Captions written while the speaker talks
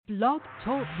Blog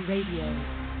Talk Radio.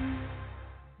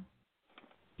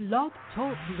 Blog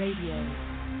Talk Radio.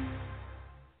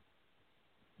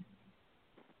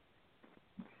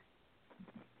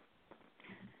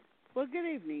 Well, good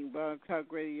evening, Blog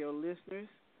Talk Radio listeners.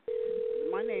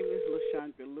 My name is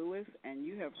LaShondra Lewis, and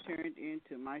you have turned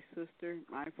into my sister,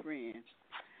 my friend,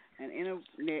 an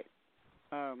internet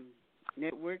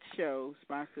network show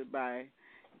sponsored by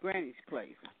Granny's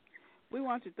Place. We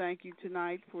want to thank you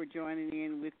tonight for joining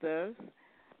in with us,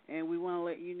 and we want to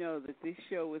let you know that this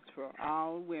show is for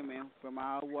all women from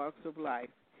all walks of life,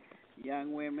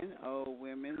 young women, old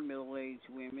women, middle-aged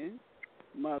women,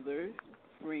 mothers,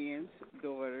 friends,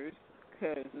 daughters,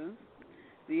 cousins,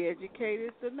 the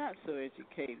educated, the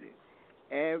not-so-educated,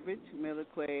 average, middle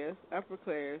class, upper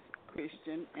class,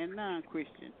 Christian, and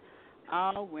non-Christian.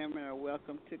 All women are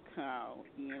welcome to call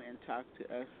in and talk to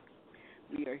us.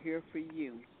 We are here for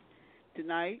you.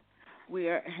 Tonight, we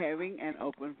are having an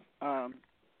open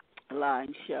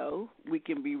line show. We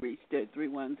can be reached at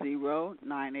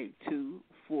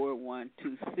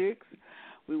 310-982-4126.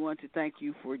 We want to thank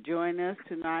you for joining us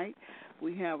tonight.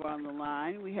 We have on the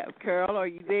line, we have Carol. Are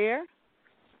you there?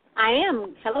 I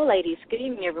am. Hello, ladies. Good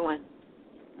evening, everyone.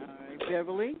 All right,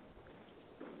 Beverly.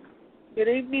 Good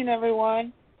evening,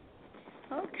 everyone.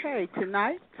 Okay,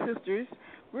 tonight, sisters,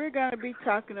 we're going to be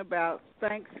talking about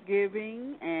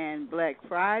Thanksgiving and Black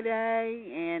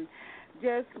Friday and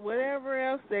just whatever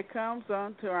else that comes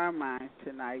onto our minds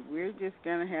tonight. We're just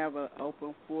going to have an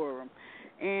open forum.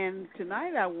 And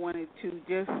tonight I wanted to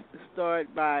just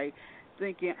start by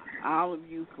thanking all of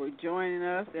you for joining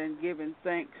us and giving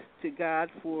thanks to God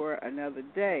for another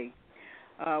day.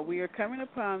 We are coming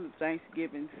upon the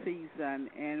Thanksgiving season,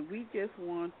 and we just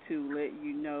want to let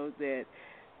you know that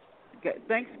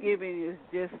Thanksgiving is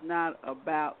just not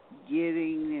about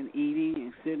getting and eating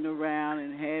and sitting around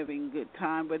and having a good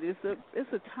time, but it's a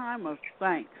time of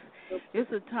thanks.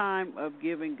 It's a time of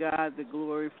giving God the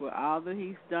glory for all that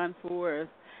He's done for us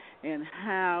and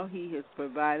how He has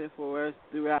provided for us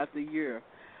throughout the year.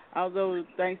 Although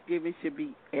Thanksgiving should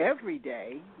be every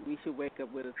day, we should wake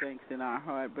up with a thanks in our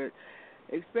heart, but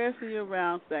especially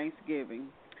around Thanksgiving.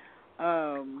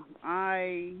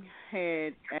 I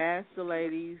had asked the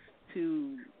ladies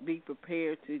to be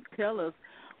prepared to tell us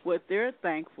what they're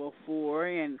thankful for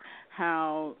and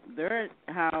how their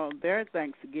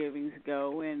Thanksgivings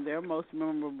go and their most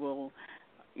memorable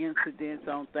incidents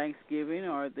on Thanksgiving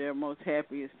or their most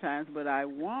happiest times. But I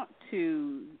want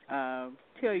to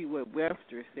tell you what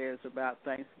Webster says about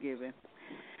Thanksgiving.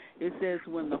 It says,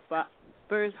 when the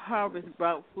first harvest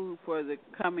brought food for the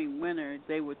coming winter,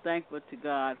 they were thankful to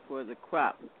God for the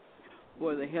crop,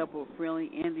 for the help of friendly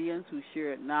Indians who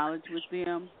shared knowledge with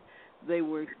them. They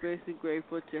were especially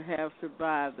grateful to have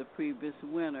survived the previous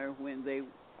winter when they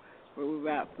were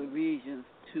without provisions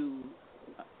to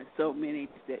so many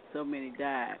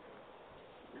died.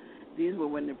 These were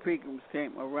when the pilgrims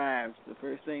arrived. The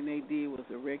first thing they did was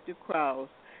erect a cross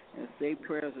and say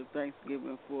prayers of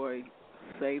thanksgiving for a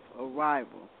safe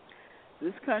arrival.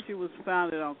 This country was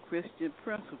founded on Christian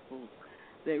principles.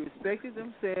 They respected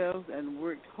themselves and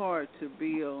worked hard to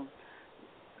build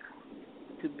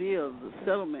the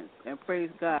settlements and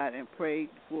praised God and prayed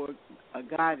for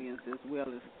guidance as well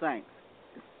as thanks.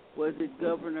 Was it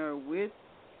Governor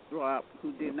Winthrop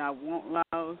who did not want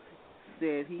laws?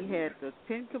 Said he had the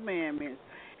 10 Commandments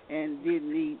and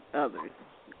didn't need others.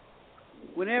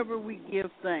 Whenever we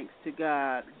give thanks to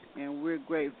God and we're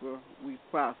grateful, we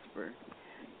prosper.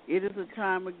 It is a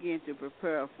time again to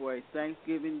prepare for a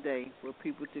Thanksgiving Day for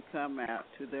people to come out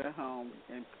to their homes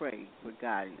and pray for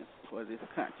guidance for this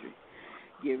country.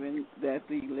 Given that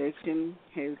the election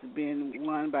has been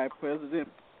won by President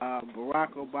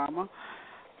Barack Obama,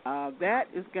 that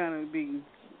is going to be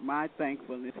my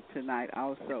thankfulness tonight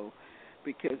also,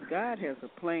 because God has a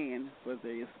plan for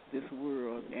this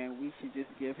world, and we should just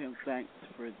give Him thanks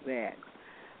for that.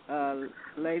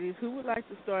 Ladies, who would like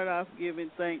to start off giving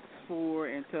thanks for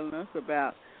and telling us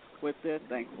about what they're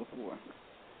thankful for?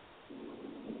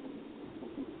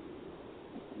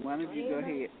 Why don't you go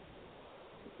ahead?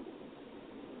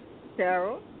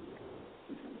 Carol?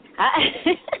 I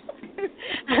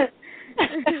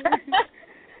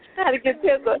had a good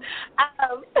tickle.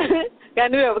 I knew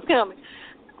that was coming.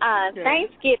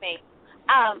 Thanksgiving.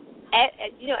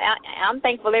 I'm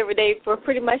thankful every day for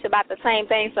pretty much about the same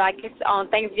thing. So I guess on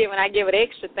Thanksgiving I give it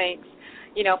extra thanks,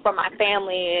 for my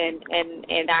family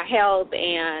and our health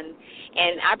and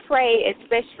I pray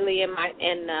especially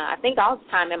I think all the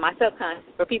time in my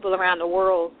subconscious for people around the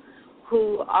world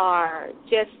who are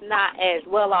just not as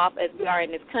well off as we are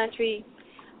in this country,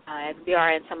 as we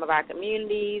are in some of our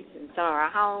communities and some of our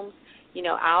homes.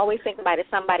 I always think about it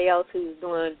somebody else who's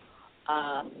doing,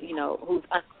 who's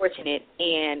unfortunate.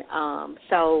 And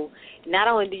so not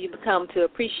only do you become to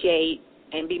appreciate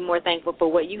and be more thankful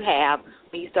for what you have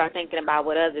when you start thinking about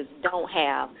what others don't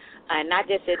have. Not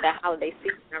just at the holiday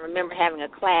season. I remember having a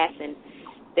class, and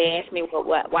they asked me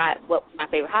what my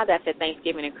favorite holiday. I said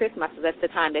Thanksgiving and Christmas, because that's the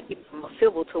time that people are most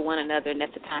civil to one another, and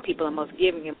that's the time people are most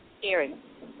giving and sharing.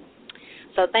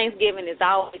 So Thanksgiving is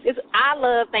always, I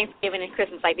love Thanksgiving and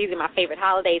Christmas. Like, these are my favorite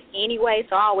holidays anyway,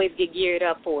 so I always get geared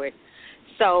up for it.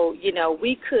 So,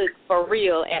 we cook for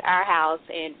real at our house,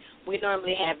 and we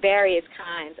normally have various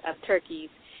kinds of turkeys.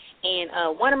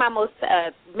 And one of my most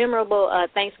memorable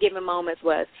Thanksgiving moments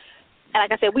was,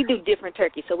 like I said, we do different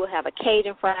turkeys. So we'll have a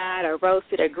Cajun fried or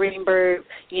roasted or Greenberg,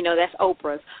 that's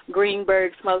Oprah's.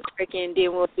 Greenberg smoked turkey, and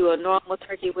then we'll do a normal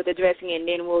turkey with a dressing, and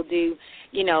then we'll do,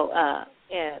 the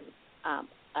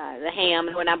ham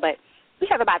and whatnot. But we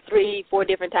have about 3-4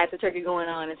 different types of turkey going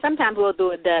on, and sometimes we'll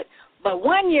do a duck. But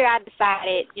one year I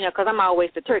decided, because I'm always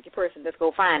the turkey person that's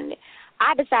go finding it,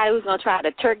 I decided we was going to try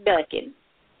the turk ducking.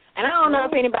 And I don't know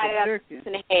if anybody else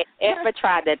had ever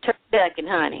tried the turk ducking,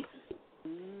 honey.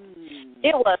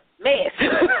 It was a mess.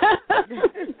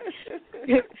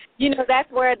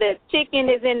 That's where the chicken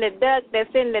is in the duck that's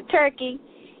in the turkey,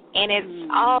 and it's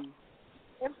all.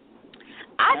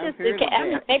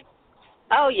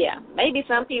 Oh, yeah. Maybe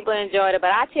some people enjoyed it, but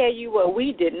I tell you what,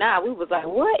 we did not. We was like,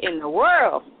 what in the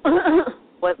world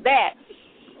was that?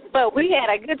 But we had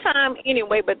a good time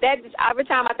anyway. But that just, every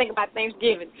time I think about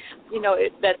Thanksgiving,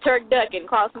 the turk ducking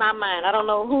crossed my mind. I don't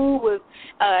know who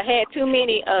had too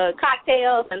many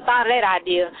cocktails and thought of that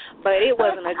idea, but it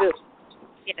wasn't a good,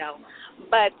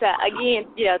 But again,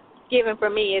 giving for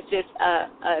me is just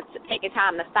taking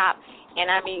time to stop.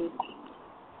 And I mean,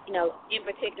 in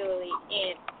particularly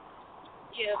in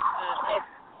give, as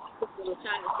we were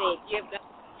trying to say, give God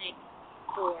thanks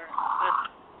for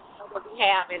what we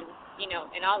have and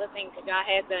all the things that God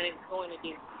has done and is going to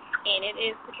do. And it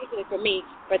is particularly for me,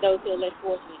 for those who are less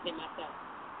fortunate than myself.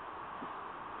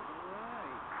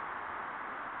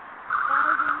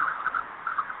 Right.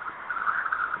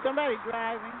 Somebody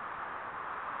driving?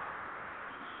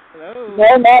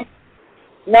 Hello?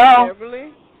 No.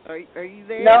 Beverly? Are you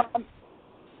there? No.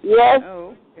 Yes.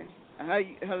 Oh, okay.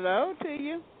 Hello to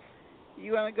you.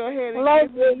 You want to go ahead and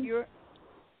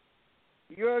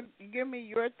give me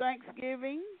your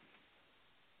Thanksgiving?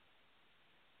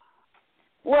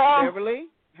 Well, Beverly,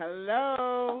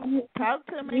 hello. Talk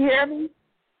to me. You hear me?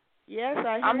 Yes,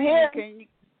 I hear I'm you. here. Can you?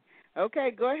 Okay,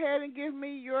 go ahead and give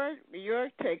me your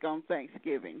take on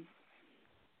Thanksgiving.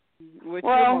 What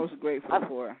you're most grateful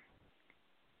for.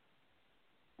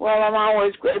 Well, I'm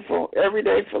always grateful every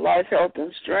day for life, health,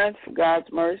 and strength, for God's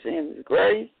mercy and His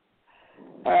grace.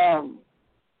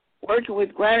 Working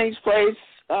with Granny's Place,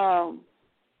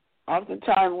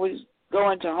 oftentimes we go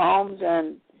into homes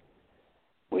and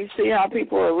we see how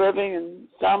people are living, and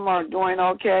some are doing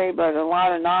okay, but a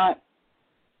lot are not.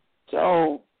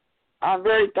 So I'm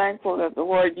very thankful that the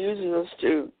Lord uses us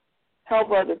to help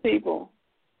other people.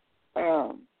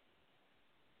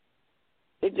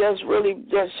 It just really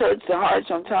hurts the heart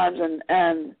sometimes,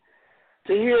 and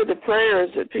to hear the prayers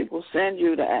that people send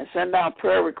you to send out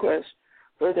prayer requests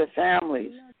for their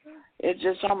families, it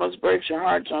just almost breaks your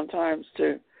heart sometimes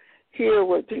to hear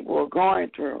what people are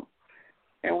going through.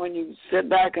 And when you sit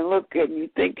back and look at it and you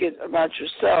think about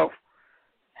yourself,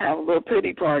 have a little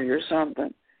pity party or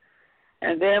something.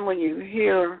 And then when you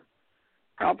hear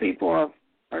how people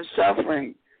are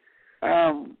suffering,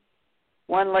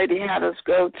 one lady had us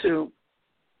go to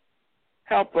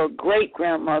help a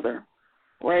great-grandmother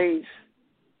raise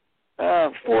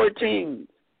 14.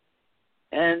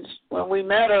 And when we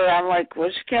met her, I'm like, well,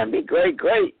 she can't be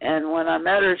great-great. And when I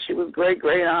met her, she was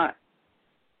great-great-aunt,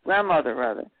 grandmother,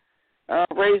 rather,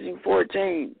 raising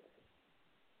 14.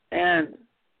 And,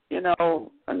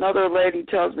 another lady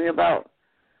tells me about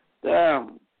the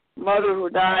mother who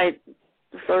died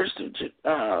the 1st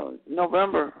of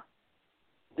November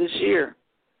this year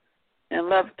and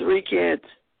left 3 kids,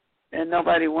 and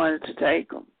nobody wanted to take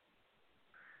them.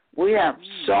 We have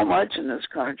so much in this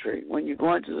country. When you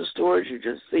go into the stores, you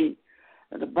just see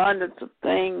an abundance of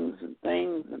things and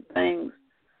things and things.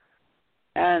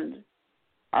 And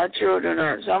our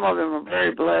children some of them are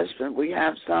very blessed, and we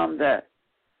have some that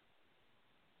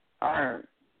are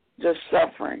just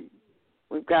suffering.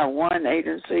 We've got one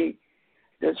agency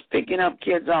that's picking up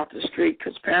kids off the street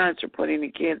because parents are putting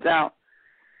the kids out,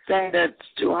 saying that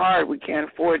it's too hard, we can't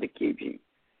afford to keep you.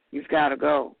 You've got to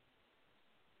go.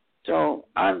 So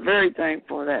I'm very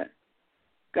thankful that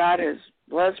God has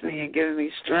blessed me and given me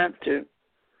strength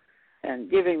and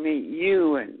giving me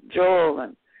you and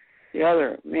Joel the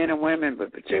other men and women,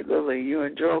 but particularly you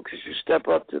and Joe, because you step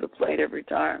up to the plate every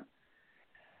time.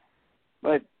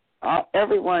 But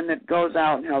everyone that goes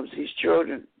out and helps these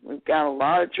children, we've got a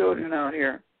lot of children out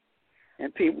here,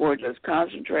 and people are just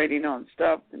concentrating on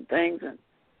stuff and things. And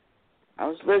I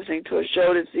was listening to a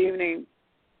show this evening,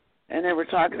 and they were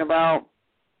talking about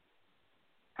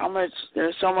how much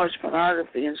there's so much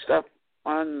pornography and stuff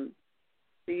on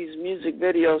these music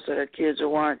videos that our kids are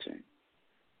watching.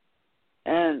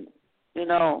 And, you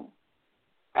know,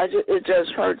 it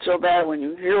just hurts so bad when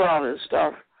you hear all this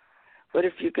stuff. But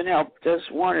if you can help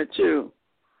just one or two,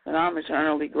 then I'm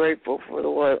eternally grateful for the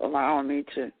Lord allowing me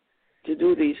to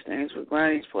do these things with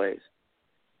Granny's Place.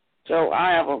 So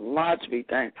I have a lot to be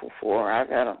thankful for. I've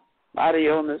had a lot of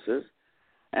illnesses,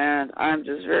 and I'm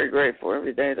just very grateful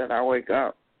every day that I wake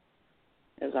up,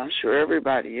 as I'm sure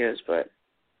everybody is. But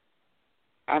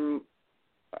I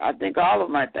think all of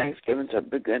my Thanksgivings have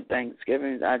been good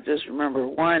Thanksgivings. I just remember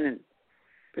one in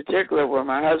particular where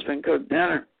my husband cooked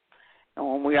dinner, and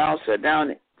when we all sat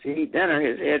down to eat dinner,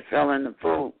 his head fell in the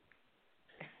food,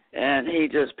 and he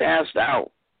just passed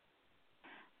out.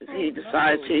 He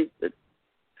decides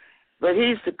but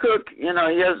he's the cook, you know,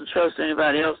 he doesn't trust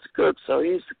anybody else to cook, so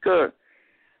he's the cook.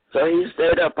 So he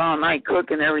stayed up all night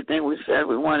cooking everything we said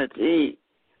we wanted to eat.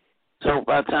 So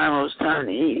by the time it was time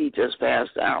to eat, he just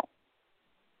passed out.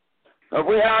 But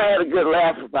we all had a good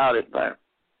laugh about it, but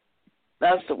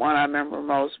that's the one I remember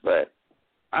most. But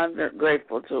I'm very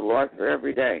grateful to the Lord for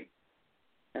every day,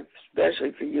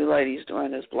 especially for you ladies doing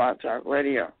this Blog Talk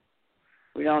Radio.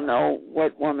 We don't know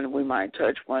what woman we might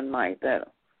touch one night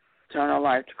that'll turn her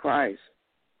life to Christ,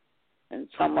 and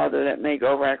some other that may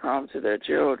go back home to their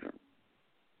children.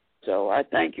 So I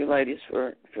thank you ladies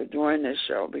for doing this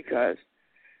show, because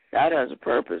God has a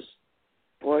purpose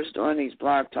for us doing these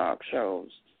Blog Talk shows.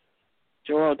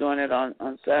 Joel doing it on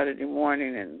Saturday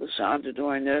morning, and LaShonda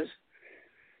doing this.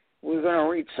 We're going to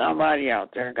reach somebody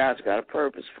out there, and God's got a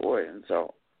purpose for it. And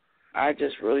so I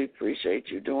just really appreciate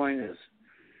you doing this,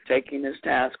 taking this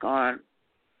task on,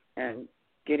 and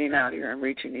getting out here and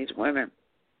reaching these women,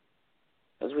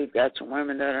 because we've got some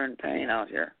women that are in pain out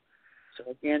here.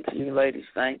 So again, to you ladies,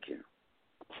 thank you.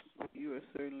 You are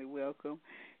certainly welcome.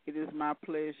 It is my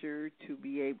pleasure to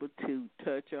be able to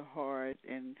touch a heart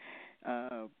and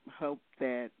hope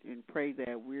that and pray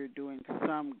that we're doing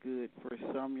some good for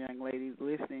some young ladies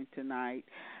listening tonight.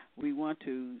 We want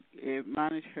to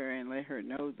admonish her and let her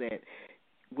know that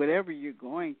whatever you're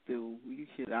going through, you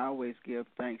should always give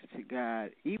thanks to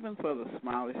God, even for the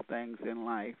smallest things in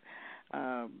life.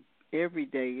 Every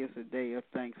day is a day of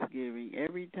Thanksgiving.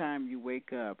 Every time you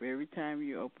wake up, every time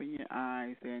you open your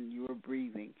eyes and you are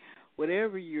breathing,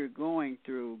 whatever you're going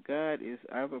through, God is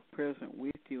ever present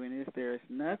with you, and there is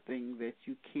nothing that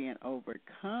you can't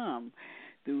overcome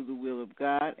through the will of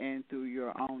God and through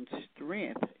your own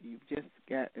strength. You've just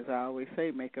got, as I always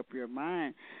say, make up your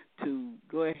mind to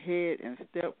go ahead and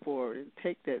step forward and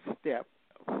take that step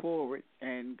forward,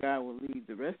 and God will lead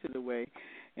the rest of the way.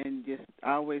 And just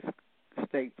always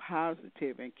stay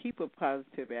positive and keep a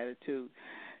positive attitude.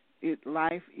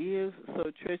 Life is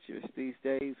so treacherous these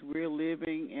days. We're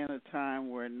living in a time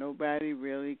where nobody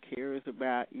really cares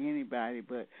about anybody,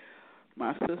 but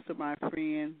my sister, my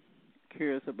friend,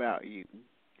 cares about you.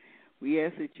 We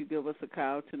ask that you give us a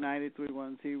call tonight at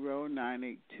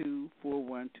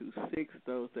 310-982-4126,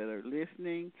 those that are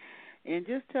listening, and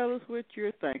just tell us what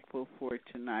you're thankful for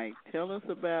tonight. Tell us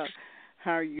about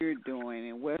how you're doing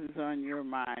and what is on your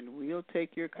mind. We'll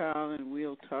take your call and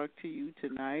we'll talk to you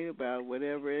tonight about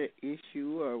whatever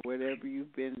issue or whatever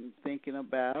you've been thinking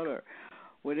about or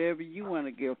whatever you want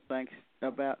to give thanks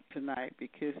about tonight,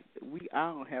 because we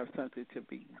all have something to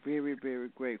be very, very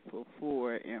grateful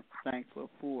for and thankful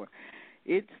for.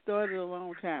 It started a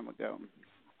long time ago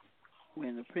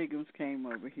when the Pilgrims came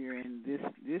over here, and this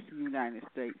United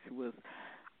States was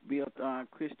built on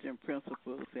Christian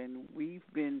principles, and we've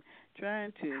been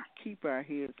trying to keep our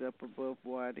heads up above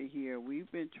water here.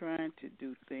 We've been trying to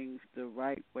do things the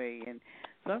right way, and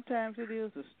sometimes it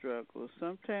is a struggle.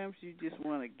 Sometimes you just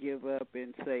want to give up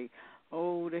and say,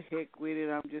 "Oh, the heck with it!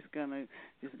 I'm just gonna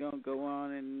go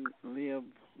on and live."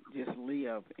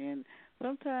 And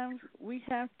sometimes we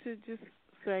have to just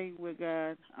say, "Well,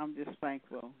 God, I'm just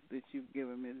thankful that you've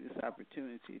given me this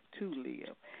opportunity to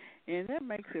live." And that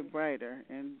makes it brighter.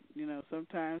 And, you know,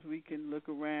 sometimes we can look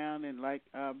around and, like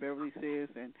Beverly says,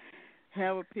 and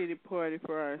have a pity party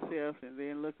for ourselves and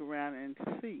then look around and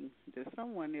see that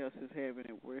someone else is having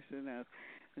it worse than us.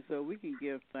 And so we can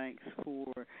give thanks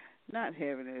for not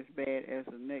having it as bad as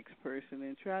the next person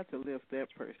and try to lift that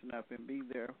person up and be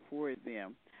there for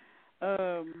them.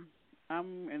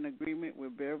 I'm in agreement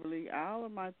with Beverly. All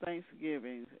of my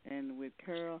Thanksgivings and with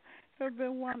Carol have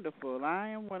been wonderful. I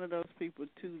am one of those people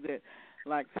too that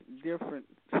likes different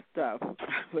stuff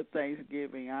for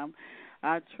Thanksgiving.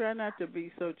 I try not to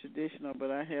be so traditional, but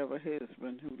I have a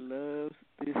husband who loves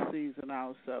this season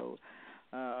also.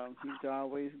 He's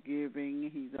always giving.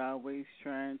 He's always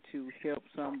trying to help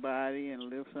somebody and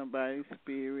lift somebody's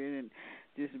spirit and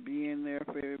just being there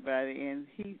for everybody. And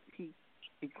he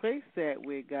equates that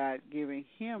with God giving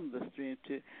him the strength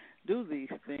to do these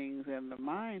things and the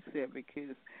mindset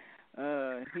because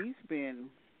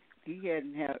he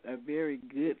hadn't had a very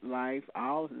good life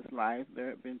all his life. There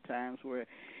have been times where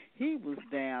he was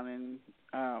down and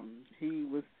he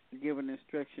was given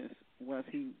instructions once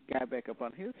he got back up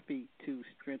on his feet to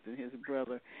strengthen his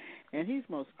brother. And he's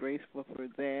most grateful for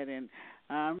that, and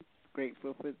I'm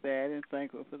grateful for that and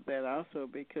thankful for that also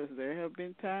because there have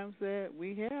been times that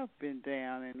we have been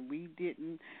down and we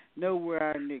didn't know where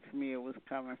our next meal was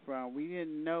coming from. We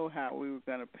didn't know how we were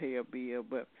going to pay a bill,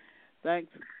 but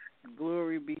thanks,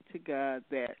 glory be to God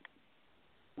that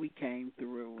we came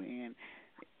through and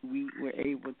we were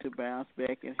able to bounce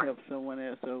back and help someone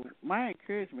else. So my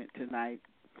encouragement tonight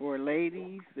for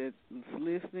ladies that's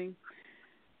listening,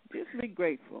 just be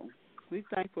grateful. Be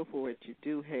thankful for what you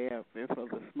do have and for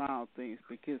the small things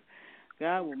because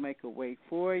God will make a way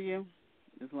for you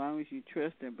as long as you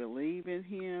trust and believe in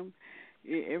Him.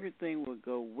 Everything will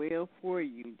go well for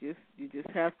you. You just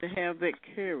have to have that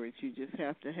courage. You just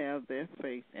have to have that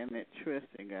faith and that trust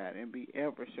in God and be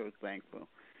ever so thankful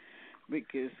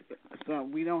because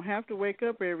we don't have to wake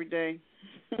up every day.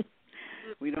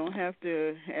 We don't have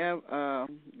to have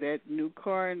that new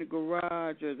car in the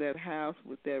garage or that house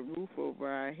with that roof over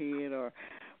our head, or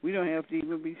we don't have to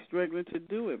even be struggling to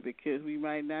do it because we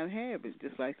might not have it,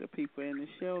 just like the people in the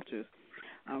shelters.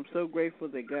 I'm so grateful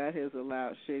that God has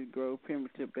allowed Shady Grove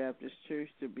Primitive Baptist Church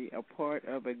to be a part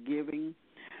of a giving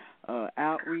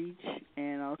outreach,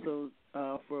 and also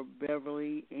for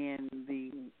Beverly and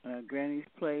the Granny's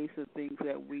Place, the things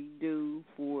that we do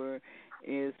for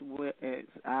as well as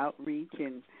outreach.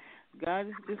 And God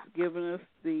has just given us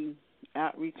the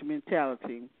outreach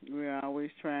mentality. We're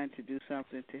always trying to do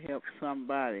something to help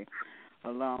somebody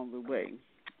along the way.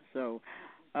 So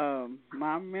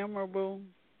my memorable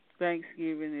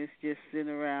Thanksgiving is just sitting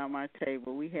around my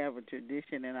table. We have a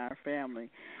tradition in our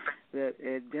family that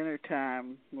at dinner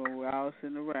time, when we're all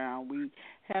sitting around, we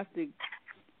have to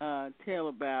tell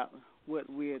about what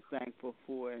we're thankful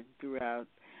for throughout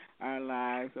our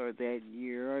lives or that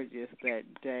year or just that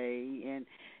day. And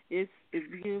it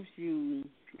gives you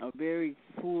a very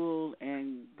full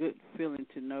and good feeling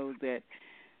to know that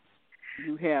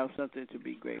you have something to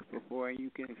be grateful for, and you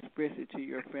can express it to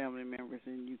your family members,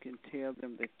 and you can tell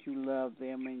them that you love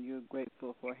them and you're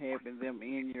grateful for having them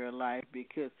in your life,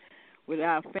 because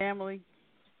without family,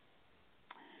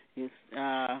 it's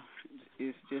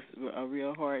just a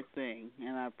real hard thing.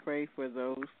 And I pray for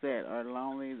those that are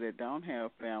lonely, that don't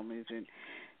have families, and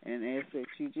ask that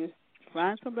you just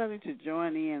find somebody to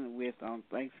join in with on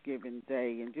Thanksgiving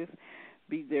Day and just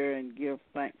be there and give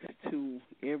thanks to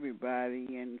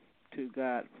everybody and to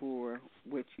God for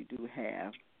what you do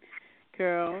have.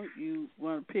 Carol, you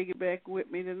want to piggyback with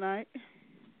me tonight?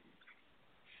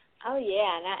 Oh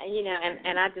yeah,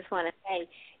 and I just want to say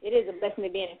it is a blessing to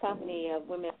be in the company of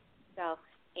women like myself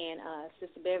and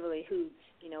Sister Beverly, who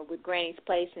with Granny's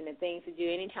Place and the things to do.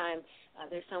 Anytime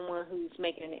there's someone who's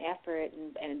making an effort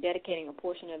and dedicating a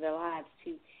portion of their lives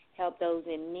to help those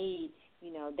in need,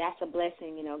 that's a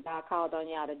blessing. God called on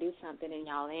y'all to do something and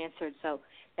y'all answered. So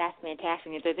that's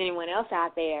fantastic. If there's anyone else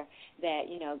out there that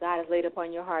God has laid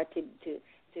upon your heart to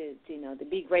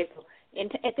be grateful,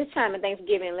 and at this time of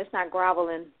Thanksgiving, let's not grovel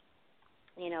in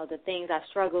the things, our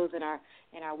struggles and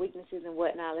our weaknesses and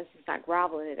whatnot. Let's just not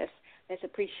grovel in it. Let's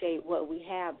appreciate what we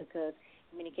have, because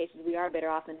in many cases we are better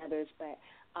off than others. But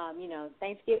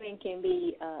Thanksgiving can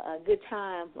be a good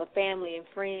time with family and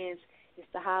friends. It's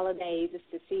the holidays. It's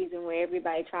the season where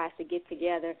everybody tries to get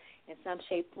together in some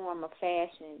shape, form, or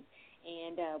fashion.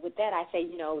 And with that, I say,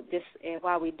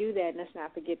 while we do that, let's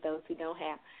not forget those who don't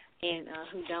have and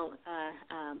who don't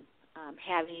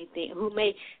have anything, who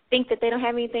may think that they don't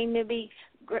have anything to be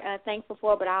thankful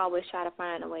for. But I always try to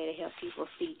find a way to help people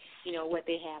see, what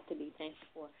they have to be thankful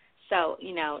for. So,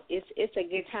 it's a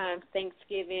good time,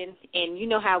 Thanksgiving, and you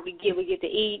know how we get to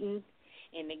eating,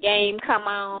 and the game come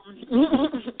on.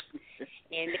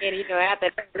 And then, after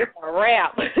that, it's a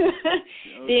wrap. Okay.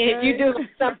 Then if you do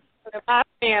something with my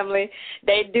family,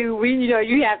 they do,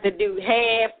 you have to do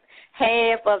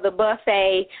half of the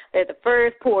buffet, the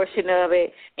first portion of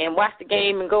it, and watch the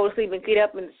game and go to sleep and get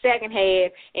up in the second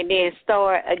half, and then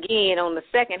start again on the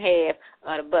second half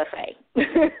of the buffet.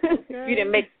 Okay. You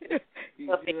didn't make the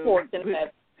buffet portion of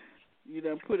it. You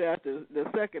done put out the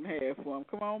second half for them.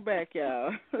 Come on back,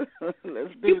 y'all.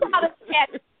 Let's do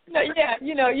this.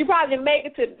 You probably didn't make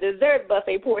it to the dessert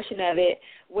buffet portion of it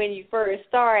when you first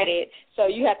started, so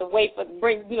you have to wait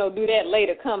do that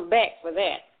later, come back for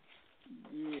that.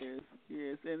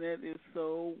 Yes, and that is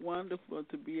so wonderful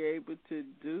to be able to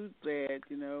do that,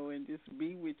 and just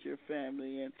be with your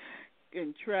family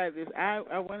and try this.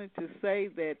 I wanted to say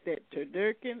that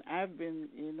turducken, I've been,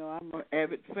 I'm an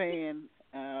avid fan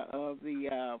of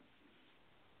the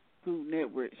Food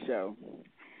Network show,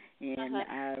 and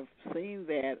I've seen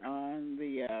that on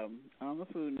the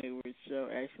Food Network show.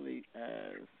 Actually,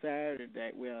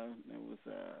 Saturday. Well, it was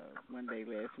one day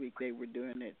last week. They were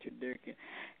doing that turducken,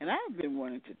 and I've been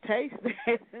wanting to taste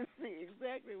that and see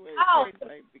exactly what it tastes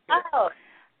like because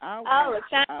I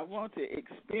want to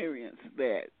experience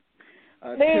that.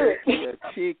 A turkey, a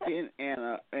chicken,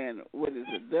 and what is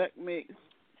it, duck mix?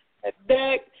 A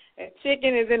duck, and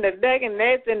chicken is in the duck, and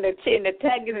that's in the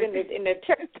duck is in the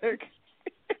turkey.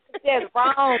 That's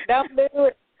wrong. Don't do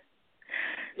it.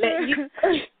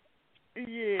 Have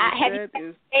you had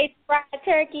Cajun fried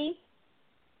turkey?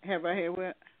 Have I had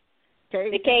what?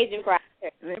 The Cajun fried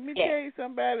turkey. Let me tell you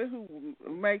somebody who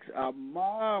makes a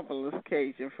marvelous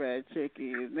Cajun fried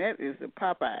chicken, and that is the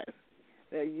Popeyes.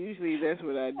 Usually that's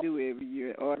what I do every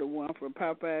year. Order one from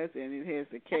Popeyes, and it has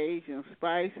the Cajun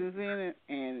spices in it,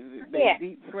 and they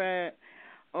deep fried.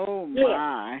 Oh,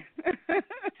 my.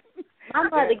 My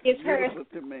mother gives her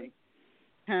to me.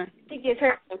 Huh? She gives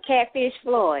her some catfish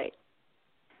Floyd.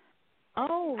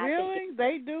 Oh, really?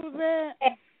 They do that?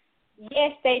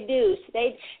 Yes, they do.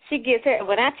 She gets her.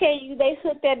 When I tell you they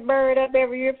hook that bird up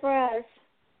every year for us.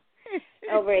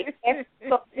 Over it.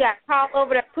 Call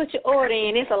over there, put your order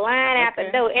in. It's a line out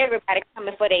the door. Everybody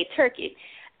coming for their turkey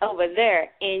over there.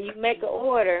 And you make an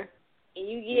order, and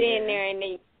you get in there, and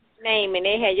they name, and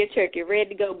they have your turkey ready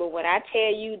to go. But when I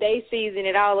tell you, they season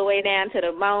it all the way down to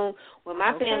the bone. When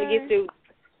my family gets through,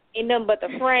 ain't nothing but the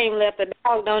frame left. The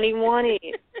dog don't even want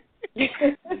it.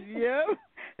 Yep.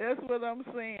 That's what I'm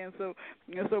saying. So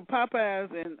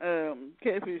Popeyes and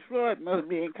Catfish Floyd must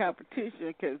be in competition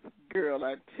because, girl,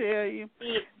 I tell you,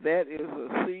 that is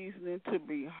a seasoning to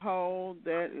behold.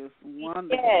 That is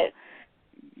wonderful.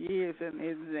 Yes,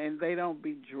 and they don't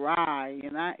be dry.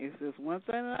 And it's just one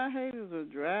thing that I hate is a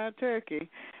dry turkey.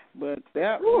 But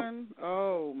that one,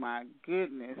 oh, my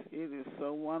goodness, it is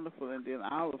so wonderful. And then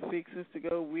all the fixings to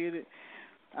go with it.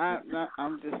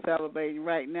 I'm just celebrating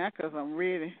right now because I'm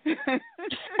ready.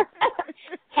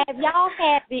 Have y'all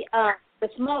had the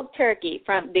smoked turkey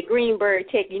from the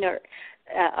Greenberg turkey?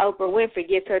 Oprah Winfrey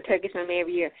gets her turkeys from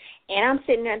every year. And I'm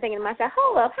sitting there thinking to myself,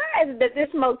 hold up, how is it this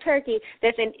smoked turkey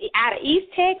that's out of East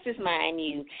Texas, mind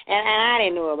you? And I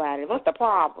didn't know about it. What's the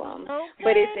problem? Okay,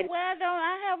 but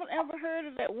I haven't ever heard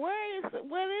of that. Where is it?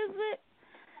 What is it?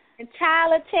 In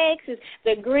Tyler, Texas,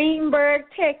 the Greenberg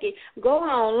turkey. Go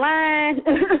online,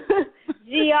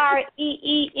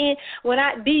 GREEN,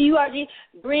 BURG,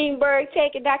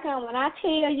 GreenbergTurkey.com. When I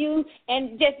tell you,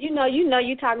 and just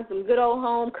you talking some good old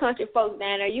home country folks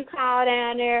down there. You call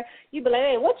down there, you be like,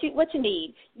 hey, what you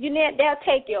need? They'll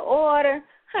take your order,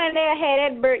 honey. They'll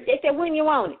have that bird. They say when you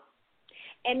want it,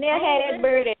 and they'll have that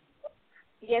bird.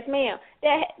 Yes, ma'am.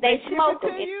 They smoke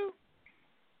it.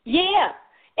 Yeah.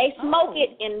 They smoke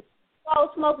it in slow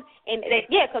smoke, and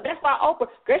because that's why Oprah,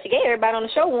 girl, she gave everybody on the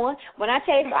show one. When I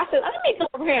tell you, I said, let me go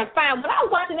over here and find. When I was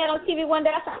watching that on TV one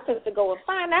day, I said, I'm supposed to go and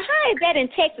find out how is that in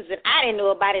Texas, and I didn't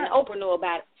know about it, and Oprah knew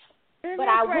about it. And but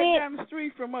I went down the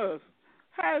street from us.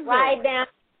 How is right that? down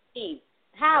the street.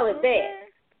 How is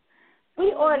that?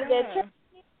 We ordered that turkey,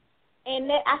 and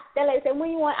that lady said,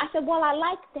 when you want? I said, well, I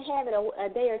like to have it a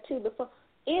day or two before.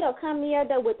 It'll come the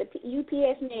other with the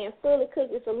UPS man fully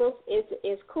cooked.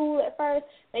 It's cool at first.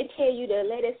 They tell you to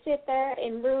let it sit there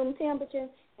in room temperature,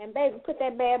 and baby, put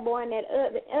that bad boy in that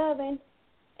oven.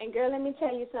 And girl, let me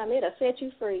tell you something. It'll set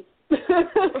you free.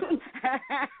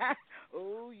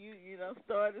 Oh, you done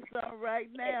started something right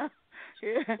now.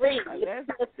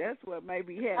 That's what may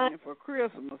be happening for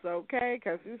Christmas, okay?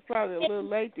 Because it's probably a little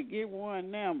late to get one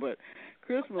now, but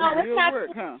Christmas will work,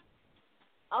 huh?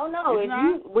 Oh no,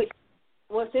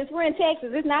 well, since we're in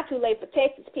Texas, it's not too late for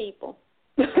Texas people.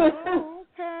 Oh,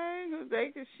 okay. They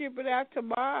can ship it out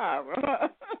tomorrow.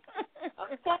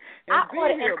 Okay. And be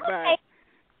here by.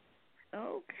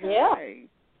 Okay. Yeah.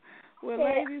 Well,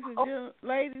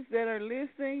 ladies that are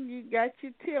listening, you got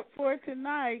your tip for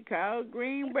tonight. Call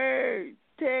Greenberg,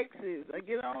 Texas.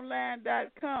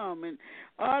 getonline.com and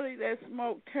order that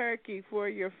smoked turkey for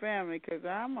your family, because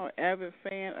I'm an avid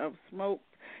fan of smoked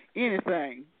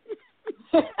anything.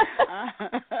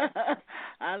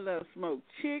 I love smoked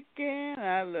chicken.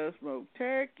 I love smoked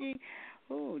turkey.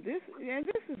 Oh, this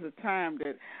is a time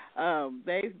that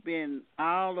they've been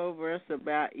all over us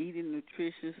about eating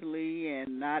nutritiously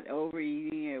and not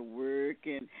overeating at work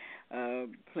and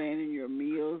planning your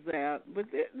meals out.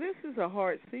 But this is a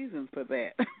hard season for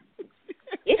that.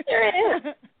 It sure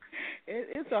is.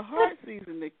 It's a hard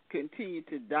season to continue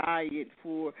to diet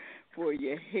for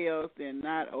your health and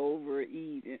not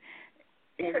overeat.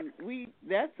 And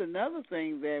that's another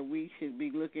thing that we should be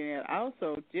looking at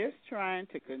also, just trying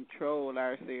to control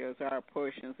ourselves, our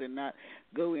portions, and not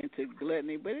go into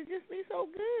gluttony. But it just be so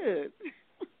good.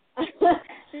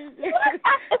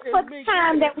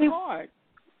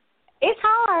 It's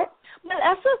hard. But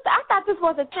sister, I thought this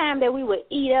was a time that we would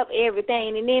eat up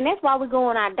everything, and then that's why we go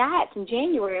on our diets in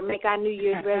January and make our New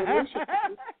Year's resolution.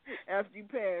 After you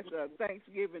pass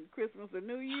Thanksgiving, Christmas, and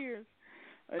New Year's.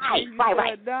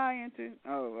 Right. Dying to?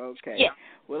 Oh, okay. Yeah.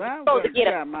 Well, I'm going to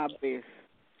try my best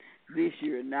this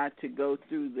year not to go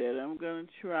through that. I'm going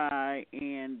to try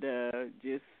and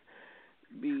just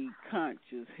be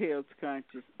conscious, health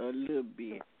conscious a little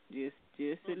bit, just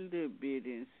a little bit,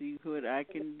 and see what I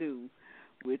can do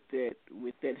with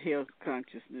that health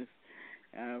consciousness.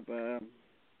 I'm going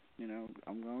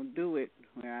to do it.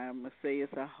 I'm going to say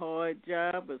it's a hard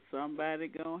job, but somebody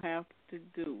going to have to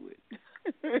do it.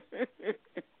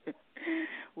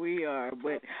 We are.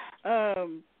 But,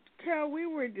 Carol, we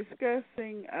were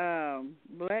discussing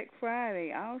Black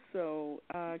Friday also.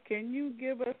 Can you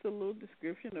give us a little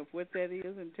description of what that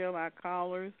is and tell our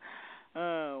callers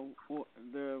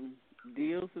the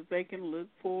deals that they can look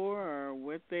for, or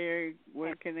where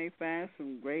can they find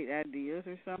some great ideas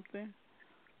or something?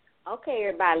 Okay,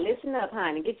 everybody, listen up,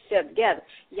 honey. Get yourself together.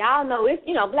 Y'all know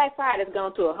Black Friday's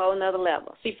gone to a whole nother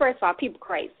level. See, first of all, people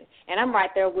crazy, and I'm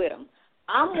right there with them.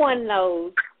 I'm one of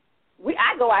those.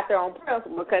 I go out there on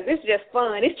principle because it's just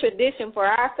fun. It's tradition for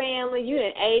our family. You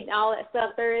done ate all that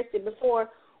stuff Thursday before.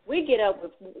 We get up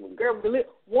with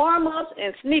warm-ups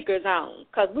and sneakers on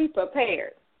because we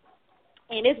prepared,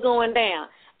 and it's going down.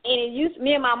 And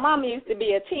me and my mama used to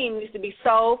be a team. It used to be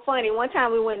so funny. One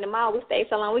time we went in the mall. We stayed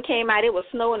so long. We came out. It was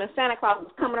snowing, and Santa Claus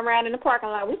was coming around in the parking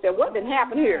lot. We said, "What didn't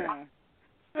happen here?"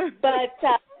 But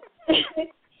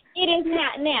it is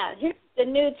not now. Here's the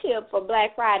new tip for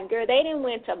Black Friday, girl. They didn't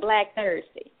went to Black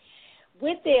Thursday.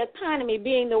 With the economy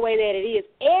being the way that it is,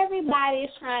 everybody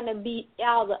is trying to beat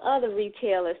all the other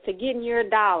retailers to getting your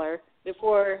dollar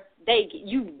before they can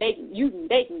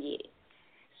get it.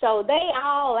 So they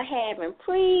all are having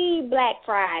pre-Black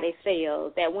Friday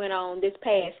sales that went on this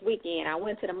past weekend. I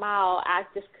went to the mall. I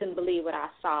just couldn't believe what I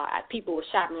saw. People were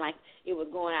shopping like it was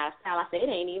going out of style. I said,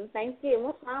 it ain't even Thanksgiving.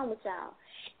 What's wrong with y'all?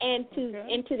 And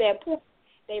to that point,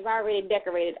 they've already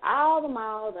decorated all the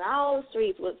malls and all the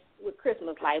streets with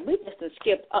Christmas lights. We just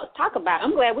skipped.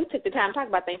 I'm glad we took the time to talk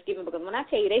about Thanksgiving, because when I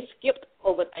tell you they skipped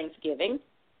over Thanksgiving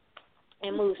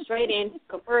and moved straight into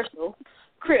commercial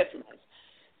Christmas.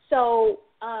 So,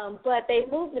 but they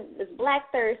moved this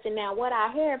Black Thursday. Now, what I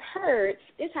have heard,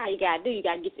 this is how you got to do. You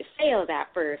got to get your sales out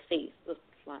first, see, and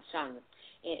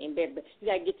you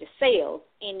got to get your sales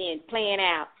and then plan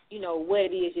out, what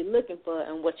it is you're looking for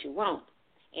and what you want.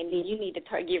 And then you need to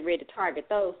get ready to target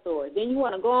those stores. Then you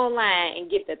want to go online and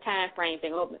get the time frame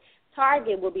thing open.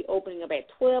 Target will be opening up at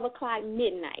 12 o'clock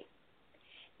midnight.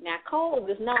 Now, Kohl's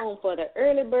is known for the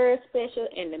early bird special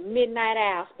and the midnight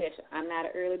owl special. I'm not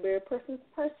an early bird person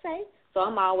per se, so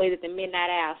I'm always at the midnight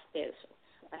owl special.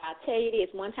 But I'll tell you this,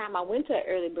 one time I went to an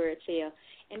early bird sale,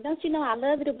 and don't you know I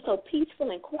love it? It was so peaceful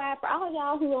and quiet. For all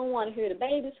y'all who don't want to hear the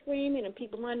babies screaming and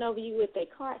people running over you with their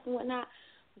carts and whatnot,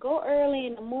 go early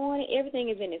in the morning. Everything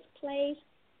is in its place.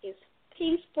 It's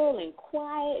peaceful and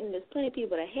quiet, and there's plenty of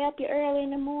people to help you early in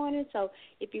the morning. So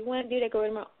if you want to do that, go early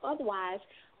in the morning. Otherwise,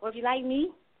 or if you like me,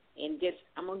 and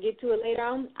I'm going to get to it later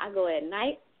on, I go at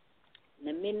night,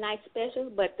 the midnight special.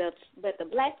 But the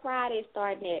Black Friday is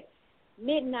starting at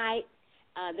midnight.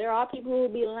 There are people who will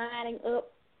be lining up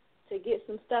to get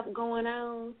some stuff going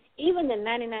on. Even the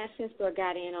 99-cent store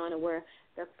got in on it, where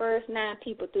the first 9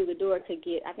 people through the door could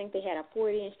get, I think they had a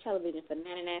 40-inch television for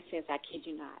 99 cents. I kid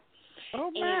you not.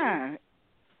 Oh, my.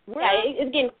 Yeah,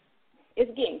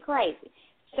 it's getting crazy.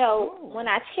 So when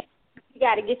I tell you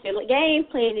got to get your game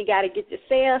plan, you got to get your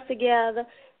sales together.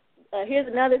 Here's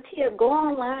another tip. Go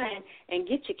online and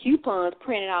get your coupons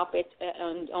printed off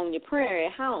on your printer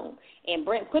at home and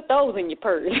put those in your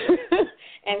purse.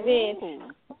 And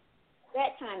then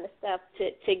that kind of stuff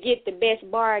to get the best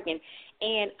bargain.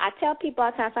 And I tell people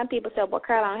all the time, some people say, well,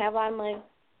 Carl, I don't have a lot of money.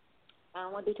 I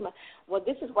don't want to do too much. Well,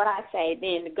 this is what I say.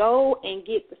 Then go and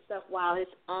get the stuff while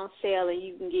it's on sale and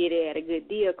you can get it at a good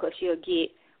deal because you'll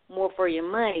get more for your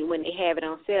money when they have it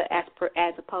on sale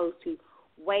as opposed to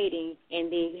waiting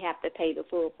and then you have to pay the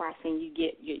full price and you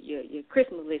get your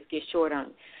Christmas list gets short on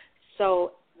it.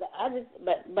 So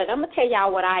but I'm gonna tell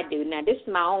y'all what I do. Now this is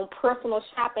my own personal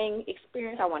shopping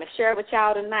experience. I want to share with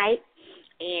y'all tonight,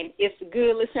 and it's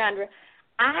good, Lysandra.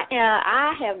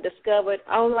 I have discovered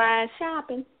online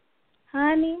shopping,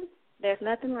 honey. There's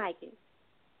nothing like it.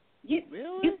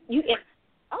 Really? You can.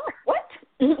 Oh, what?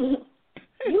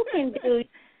 You can do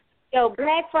your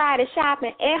Black Friday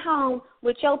shopping at home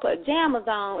with your pajamas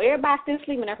on. Everybody's still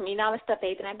sleeping there from eating all the stuff they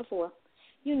ate the night before.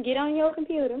 You can get on your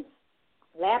computer,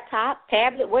 laptop,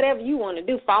 tablet, whatever you want to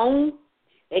do, phone.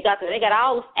 They got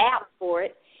all those apps for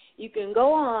it. You can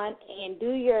go on and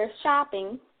do your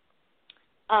shopping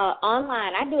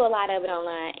online. I do a lot of it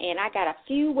online, and I got a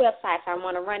few websites I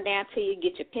want to run down to you.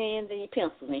 Get your pens and your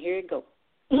pencils, and here you go.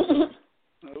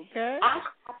 Okay.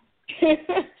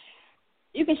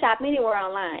 You can shop anywhere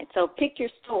online, so pick your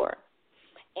store.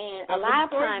 And a lot of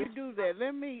times, before you do that,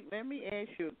 let me ask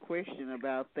you a question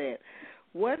about that.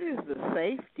 What is the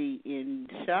safety in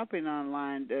shopping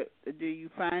online? Do you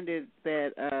find it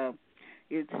that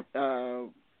it's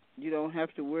you don't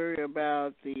have to worry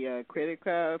about the credit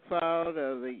card fraud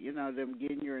or them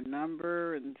getting your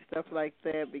number and stuff like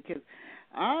that? Because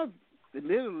I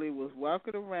literally was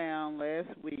walking around last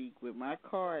week with my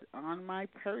card on my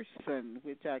person,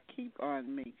 which I keep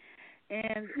on me,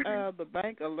 and the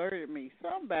bank alerted me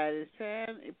somebody's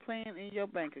playing in your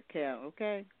bank account.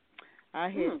 Okay. I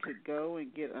had to go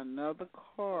and get another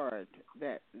card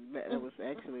that was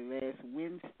actually last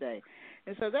Wednesday.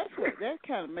 And so that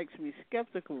kind of makes me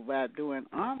skeptical about doing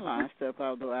online stuff,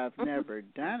 although I've never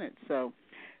done it. So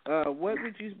what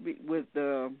would you be with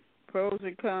the pros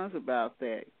and cons about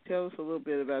that? Tell us a little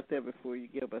bit about that before you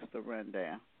give us the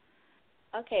rundown.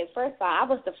 Okay, first of all, I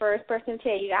was the first person to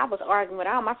tell you. I was arguing with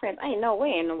all my friends. Ain't no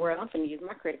way in the world I'm going to use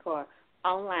my credit card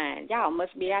online. Y'all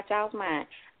must be out y'all's mind.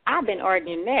 I've been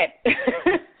arguing that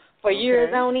for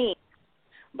years on end.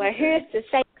 But here's the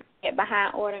safety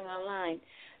behind ordering online.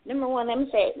 Number one, let me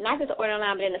say, not just ordering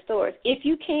online, but in the stores. If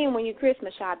you can, when you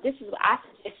Christmas shop, this is what I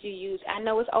suggest you use. I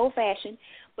know it's old-fashioned,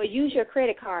 but use your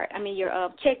credit card, your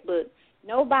checkbook.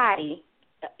 Nobody,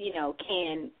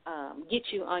 can get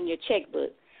you on your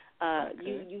checkbook.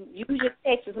 You use your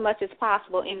checks as much as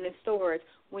possible in the stores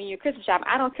when you're Christmas shopping.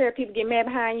 I don't care if people get mad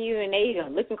behind you and they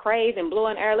looking crazy and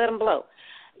blowing air, let them blow.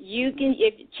 You can,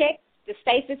 if you check the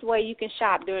safest way you can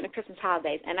shop during the Christmas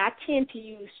holidays, and I tend to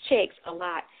use checks a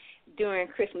lot during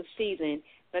Christmas season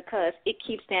because it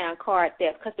keeps down card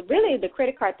theft. Because really, the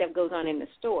credit card theft goes on in the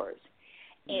stores,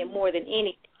 and more than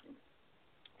anything.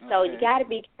 So you got to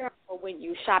be careful when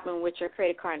you're shopping with your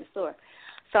credit card in the store.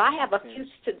 So I have a few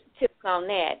tips on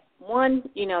that. One,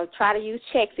 try to use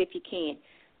checks if you can.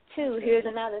 Two, here's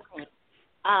another thing.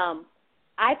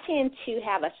 I tend to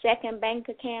have a second bank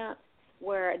account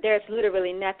where there's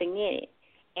literally nothing in it.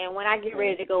 And when I get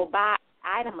ready to go buy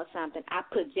an item or something, I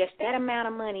put just that amount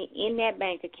of money in that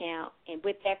bank account and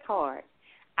with that card.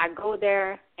 I go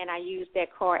there and I use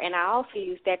that card, and I also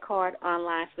use that card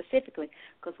online specifically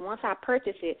because once I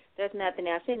purchase it, there's nothing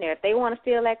else in there. If they want to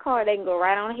steal that card, they can go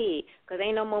right on ahead because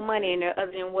ain't no more money in there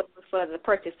other than what was for the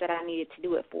purchase that I needed to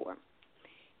do it for.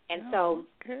 And so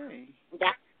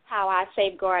that's how I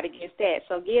safeguard against that.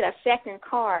 So get a second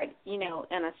card,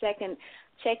 and a second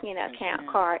checking account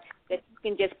card that you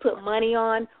can just put money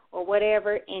on or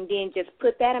whatever, and then just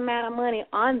put that amount of money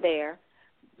on there.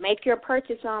 Make your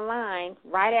purchase online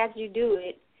right after you do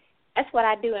it. That's what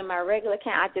I do in my regular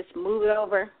account. I just move it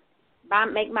over,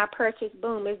 make my purchase,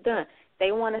 boom, it's done.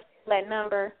 They want to see that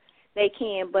number, they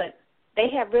can, but they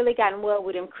have really gotten well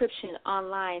with encryption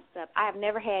online stuff. I have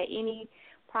never had any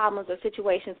problems or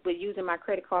situations with using my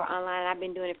credit card online. I've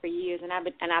been doing it for years, and I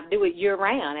do it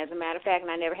year-round, as a matter of fact, and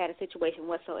I never had a situation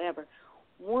whatsoever.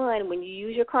 One, when you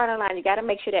use your card online, you got to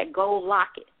make sure that gold lock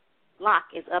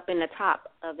is up in the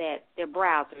top of their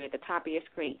browser at the top of your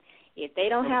screen. If they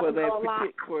don't have a gold lock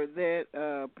for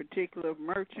that particular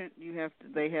merchant,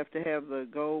 they have to have the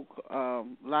gold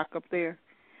lock up there.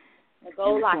 The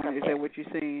gold lock up there. Is that what you're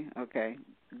saying? Okay.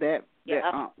 That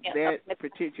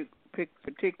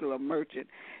particular merchant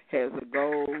has a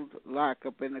gold lock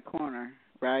up in the corner,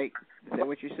 right? Is that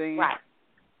what you're saying? Right.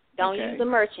 Don't use the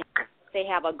merchant. They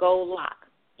have a gold lock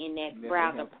in that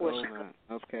browser portion.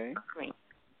 Okay.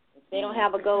 If they don't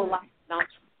have a gold lock, don't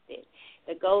use it.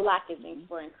 The gold lock is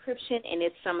for encryption, and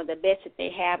it's some of the best that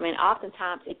they have. And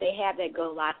oftentimes, if they have that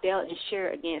gold lock, they'll insure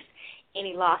against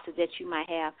any losses that you might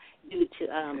have due to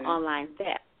online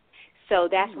theft. So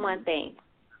that's one thing.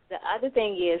 The other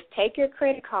thing is take your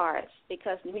credit cards,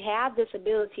 because we have this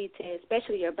ability to,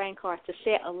 especially your bank cards, to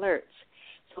set alerts.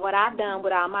 So what I've done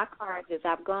with all my cards is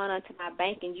I've gone onto my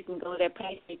bank, and you can go to that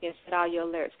page and you can set all your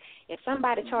alerts. If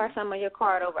somebody charges some of your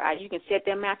card over, you can set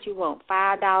the amount you want,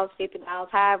 $5, $50,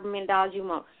 however many dollars you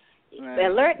want. Right.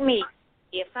 Alert me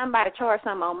if somebody charges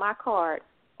something on my card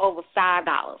over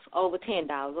 $5, over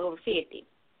 $10, over $50.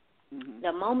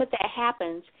 The moment that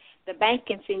happens, the bank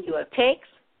can send you a text,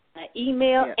 an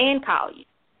email, and call you.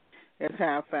 That's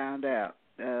how I found out,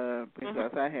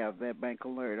 because I have that bank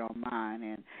alert on mine,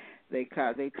 and they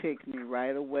text me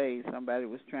right away. Somebody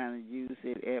was trying to use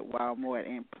it at Walmart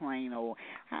in Plano.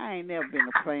 I ain't never been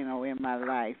to Plano in my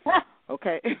life.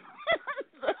 Okay.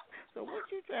 So what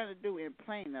you trying to do in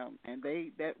Plano? And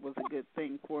that was a good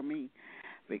thing for me,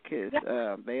 because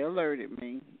they alerted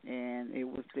me, and it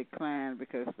was declined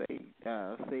because they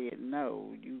said,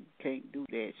 no, you can't do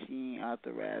that. She ain't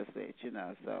authorized that,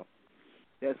 So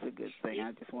that's a good thing.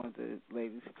 I just wanted the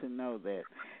ladies to know that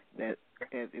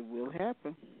it will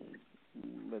happen.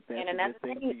 But that's a good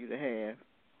thing for you to have.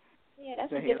 Yeah,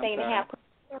 that's a good thing to have.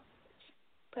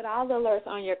 Put all the alerts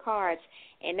on your cards,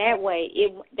 and that way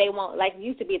they won't, like it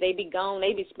used to be, they be gone,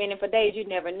 they be spending for days, you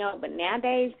never know. But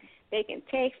nowadays they can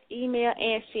text, email,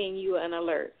 and send you an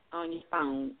alert on your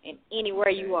phone, and anywhere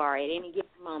you are at any given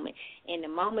moment. And the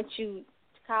moment you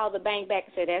call the bank back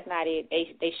and say that's not it,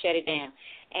 they shut it down.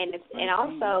 And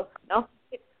also, don't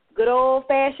forget good old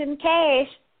fashioned cash.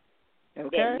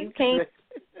 Okay. That you can't.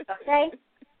 Okay.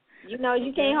 You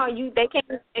can't.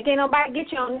 They can't nobody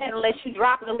get you on that unless you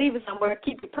drop it or leave it somewhere.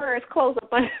 Keep your purse close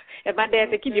up. As my dad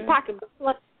said, keep your pocketbook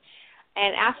close.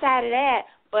 And outside of that,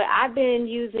 but I've been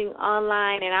using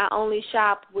online, and I only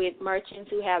shop with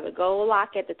merchants who have a gold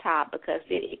lock at the top, because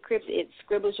it encrypts, it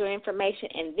scribbles your information,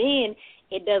 and then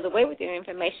it does away with your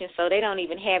information, so they don't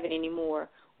even have it anymore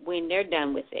when they're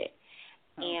done with it.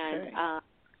 Okay. And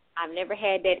I've never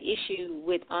had that issue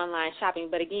with online shopping,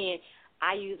 but again,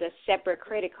 I use a separate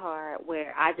credit card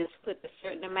where I just put a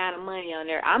certain amount of money on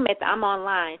there. I'm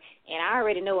online, and I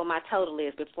already know what my total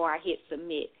is before I hit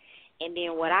submit. And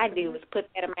then what I do is put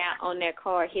that amount on their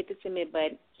card, hit the submit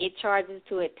button. It charges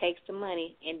to it, takes the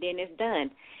money, and then it's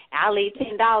done. I'll leave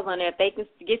 $10 on there. If they can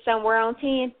get somewhere on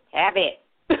 10, have it.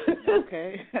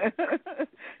 Okay.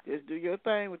 Just do your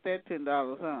thing with that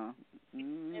 $10, huh?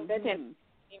 Mm-hmm. That's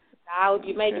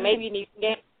 $10. Maybe you need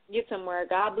to get somewhere.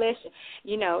 God bless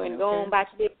you, and go on about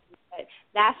your business. But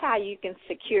that's how you can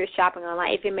secure shopping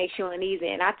online if it makes you uneasy.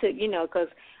 And I took, because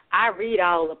I read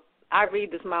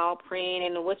the small print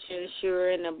and the what you're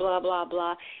sure and the blah, blah,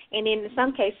 blah. And in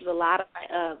some cases, a lot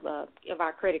of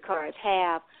our credit cards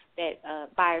have that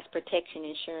buyer's protection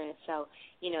insurance. So,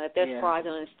 if there's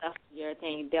fraudulent stuff and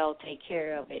everything, they'll take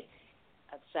care of it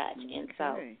as such. Okay. And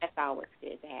so that's always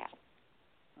good to have.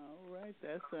 All right,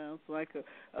 that sounds like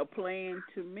a plan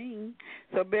to me.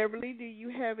 So, Beverly, do you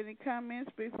have any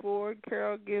comments before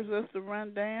Carol gives us the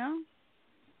rundown?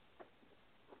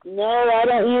 No, I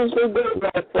don't usually do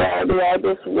that Friday. I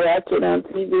just watch it on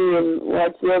TV and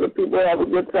watch the other people have a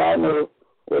good time or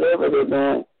whatever they're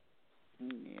doing.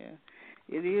 Yeah,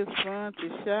 it is fun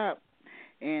to shop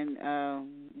and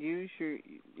use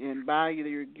and buy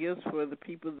your gifts for the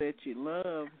people that you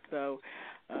love. So,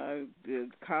 the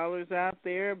callers out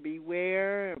there,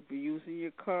 beware of using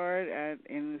your card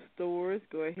in the stores.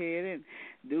 Go ahead and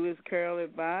do as Carol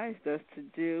advised us to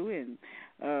do, and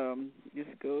just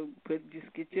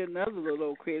get you another little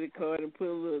old credit card and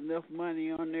put enough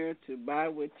money on there to buy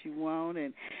what you want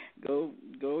and go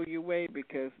your way,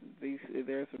 because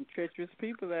there are some treacherous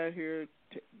people out here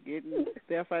getting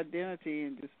self-identity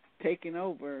and just taking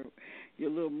over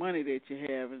your little money that you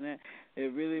have, and that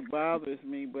it really bothers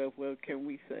me. But what can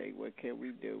we say? What can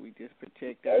we do? We just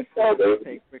protect ourselves and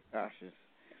take precautions.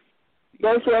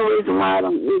 That's the reason why I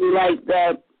don't really like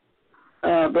that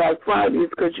Black Friday, is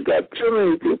because you got too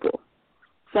many people.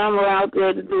 Some are out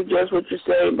there to do just what you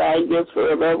say, buying gifts for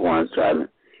everyone's trying to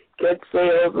get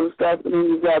sales and stuff, and then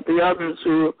you got the others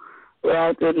who are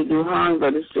out there to do harm.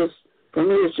 But it's just, for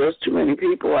me, it's just too many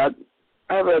people. I'd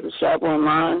rather shop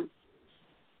online.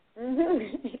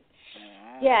 Mm-hmm.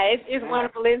 Yeah, it's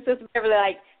wonderful. It's just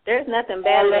like there's nothing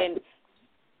better than.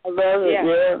 I love it.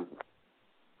 Yeah.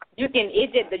 You can.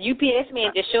 The UPS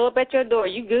man just show up at your door.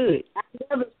 You good. I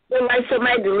love it. It's like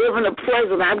somebody delivering a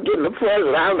present. I'm getting a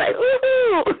present. I'm like,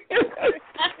 ooh.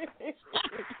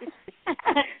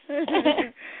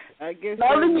 I guess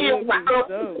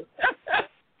so.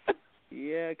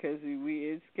 Yeah, Yeah, because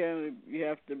it's kind of, you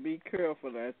have to be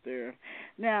careful out there.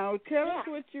 Now, tell us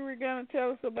what you were going to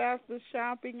tell us about the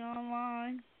shopping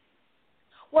online.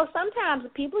 Well, sometimes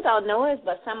people don't know it,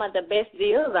 but some of the best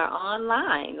deals are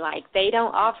online. Like they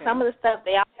don't off some of the stuff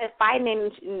they all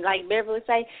fighting, and like Beverly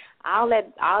say,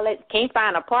 can't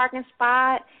find a parking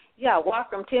spot. You gotta walk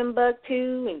from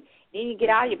Timbuktu, and then you get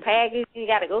all your packages. You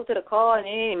gotta go to the car and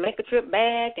then make a trip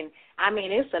back. And I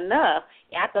mean, it's enough.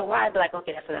 After a while, I'd be like,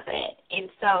 okay, that's enough of that. And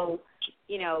so,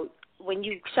 when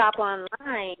you shop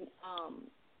online,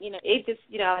 it just,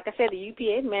 like I said, the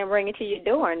UPS man bring it to your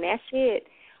door, and that's it.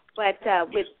 But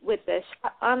with the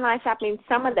online shopping,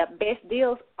 some of the best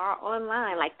deals are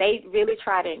online. Like they really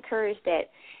try to encourage that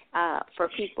for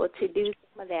people to do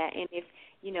some of that. And if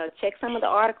check some of the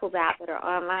articles out that are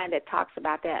online that talks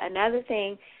about that. Another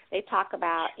thing they talk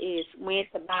about is when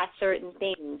to buy certain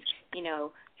things.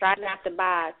 Try not to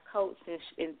buy coats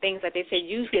and things like they say.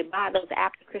 Usually buy those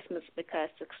after Christmas because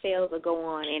the sales will go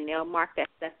on and they'll mark that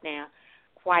stuff down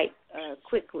quite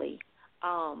quickly.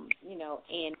 And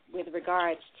with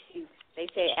regards to, they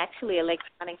say actually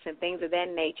electronics and things of that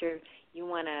nature, you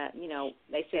want to,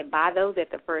 they said buy those at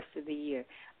the first of the year.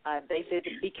 They said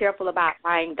be careful about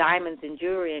buying diamonds and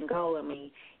jewelry and gold. I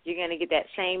mean, you're going to get that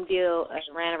same deal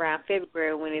around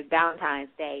February when it's Valentine's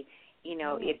Day,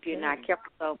 if you're not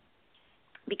careful. So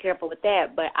be careful with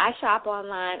that. But I shop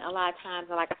online a lot of times.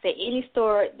 And like I said, any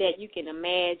store that you can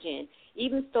imagine,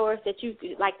 even stores that you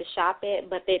like to shop at,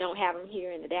 but they don't have them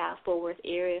here in the Dallas-Fort Worth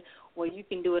area where you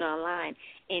can do it online.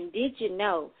 And did you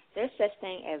know there's such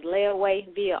thing as layaway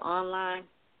via online?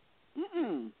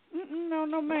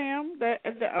 No, ma'am.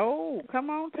 Come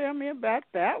on, tell me about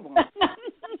that one.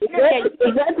 Is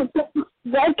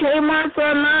that Kmart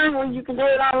online where you can do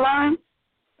it online?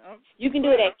 You can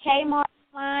do it at Kmart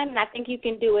online, and I think you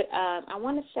can do it, I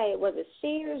want to say, was it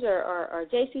Sears or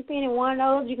JCPenney, one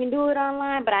of those? You can do it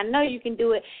online, but I know you can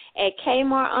do it at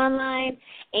Kmart online,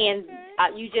 and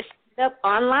you just set up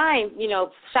online,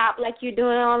 shop like you're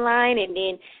doing online, and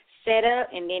then set up,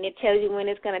 and then it tells you when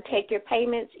it's going to take your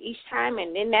payments each time,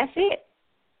 and then that's it.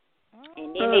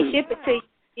 And then they ship it to you.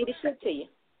 Get it shipped to you.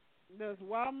 Does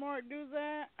Walmart do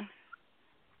that?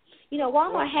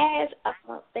 Walmart has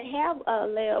they have a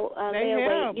layaway. They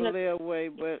have a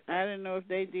layaway, but I didn't know if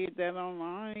they did that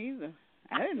online either.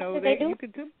 I didn't know that you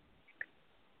could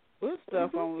put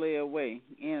stuff on layaway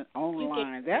and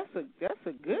online. That's a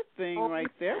good thing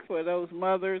right there for those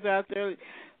mothers out there.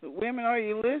 Women, are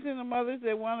you listening to mothers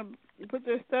that want to put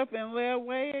their stuff in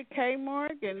layaway at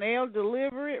Kmart and they'll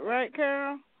deliver it, right,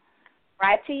 Carol?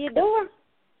 Right to your door.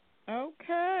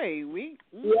 Okay,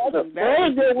 the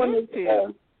very good one is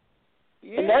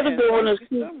another good one is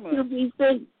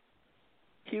QVC.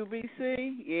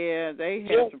 QVC, yeah, they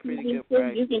have some pretty good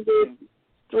prices. You can do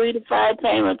 3 to 5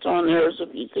 payments on there, so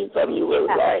if you see something you really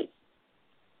like.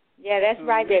 Yeah, that's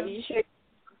right, Debbie. You should.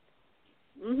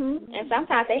 And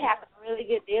sometimes they have some really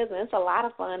good deals, and it's a lot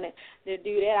of fun to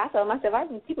do that. I told myself,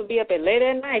 people be up at late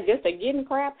at night just to getting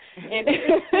crap. And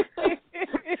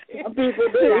people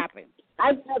do.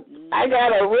 I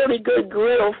got a really good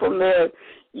grill from there.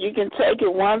 You can take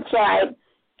it one side,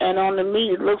 and on the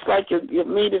meat, it looks like your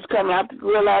meat is coming out the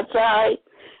grill outside.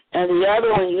 And the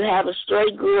other one, you have a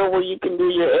straight grill where you can do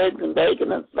your eggs and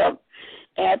bacon and stuff.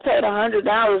 And I paid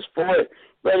 $100 for it,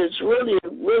 but it's really a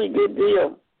really good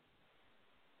deal.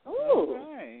 Ooh.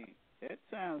 Okay. That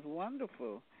sounds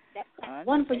wonderful. That's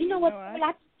wonderful. You know what?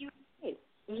 I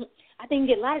think you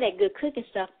get a lot of that good cooking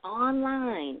stuff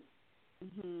online.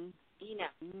 And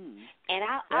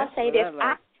I'll say this.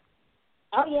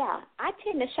 I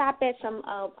tend to shop at some,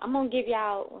 I'm going to give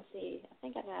y'all, let's see, I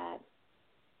think I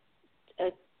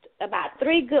got about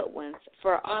 3 good ones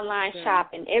for online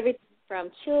shopping. Everything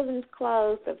from children's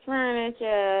clothes to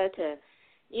furniture to,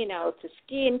 to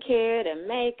skincare to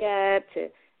makeup to,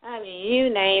 you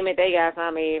name it, they got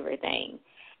some of everything.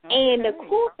 Okay. And the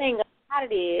cool thing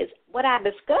about it is, what I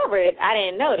discovered, I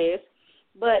didn't know this,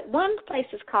 but one place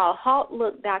is called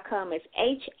haltlook.com. It's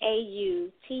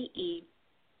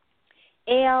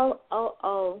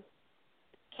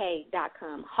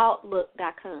HAUTELOOK.com,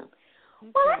 haltlook.com.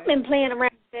 Okay. Well, I've been playing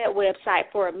around with that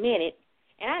website for a minute,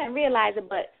 and I didn't realize it,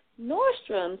 but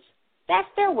Nordstrom's, that's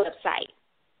their website.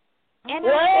 And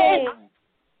I said,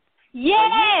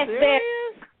 yes,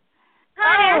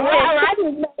 I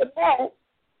didn't know that.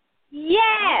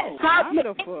 Yes.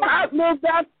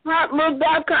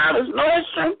 Hotlook.com is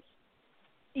Nordstrom?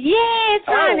 Yes,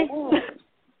 honey.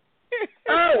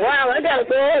 Oh, wow, I got to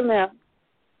go in now.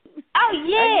 Oh,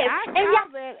 yes. I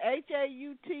have that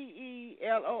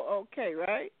HAUTELOOK,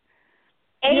 right?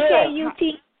 HAUT.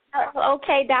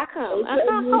 Okay.com.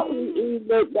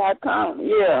 Okay.com.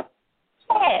 Yeah.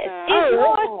 Yes. It's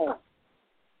Nordstrom.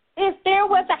 It's their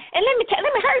website. And let me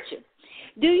hurt you.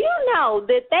 Do you know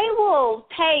that they will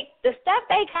take the stuff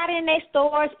they got in their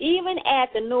stores, even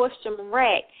at the Nordstrom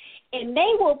rack, and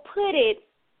they will put it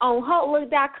on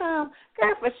HopeLook.com,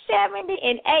 girl, for 70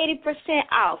 and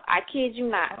 80% off. I kid you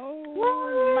not.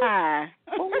 Oh, my.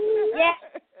 Yes.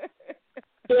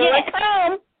 Yes.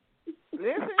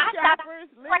 Listen, shoppers,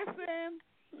 listen.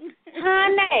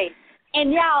 Honey.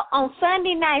 And, y'all, on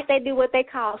Sunday nights, they do what they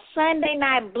call Sunday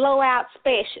night blowout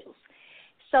specials.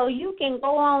 So you can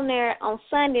go on there on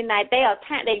Sunday night. They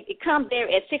come there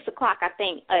at 6 o'clock, I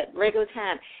think, at regular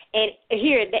time, and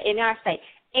here in our state.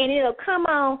 And it'll come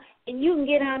on, and you can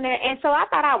get on there. And so I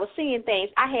thought I was seeing things.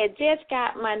 I had just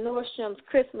got my Nordstrom's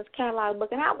Christmas catalog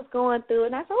book, and I was going through it,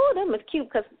 and I said, oh, them is cute,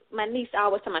 because my niece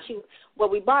always told me,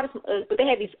 we bought us some Uggs, but they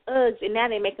had these Uggs, and now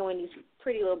they're making one of these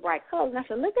pretty little bright colors. And I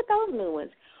said, look at those new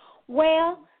ones.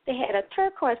 Well, they had a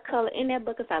turquoise color in that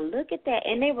book. I look at that,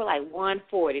 and they were like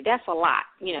 $140. That's a lot,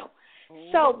 you know.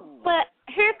 So, but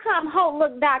here come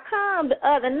HopeLook.com the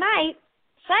other night,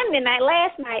 Sunday night,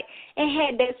 last night, and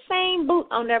had that same boot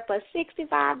on there for $65.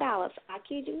 I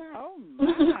kid you not. Oh,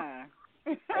 my.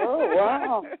 Oh,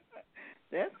 wow.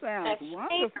 That sounds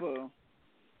wonderful.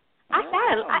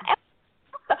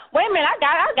 Wait a minute, I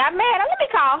got mad. Let me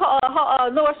call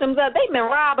Nordstrom's up. They've been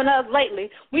robbing us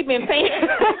lately. We've been paying.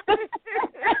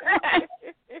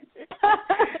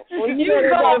 Well, you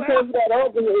better put that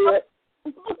over here.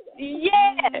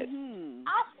 Yes. Mm-hmm.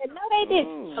 I said, no, they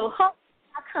didn't. So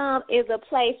Hope.com is a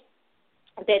place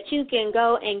that you can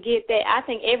go and get that. I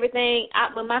think everything,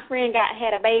 when my friend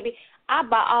had a baby, I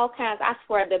bought all kinds, I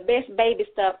swear, the best baby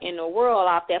stuff in the world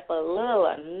out there for little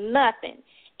or nothing.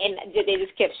 And they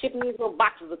just kept shipping these little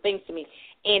boxes of things to me.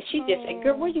 And she just said,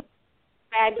 girl, where you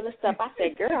fabulous stuff? I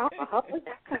said, girl, I'm a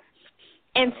Hope.com.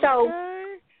 And so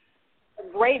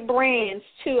great brands,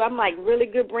 too. I'm like really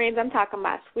good brands. I'm talking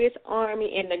about Swiss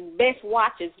Army and the best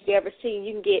watches you ever seen.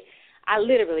 You can get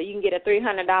a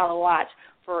 $300 watch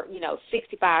for,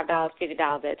 $65, $50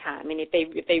 at a time. And if they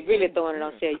really throwing it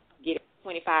on sale, you can get it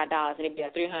 $25 and it'd be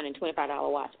a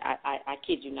 $325 watch. I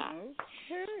kid you not.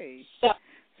 Okay.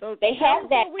 So they have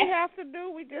that. What we have to do,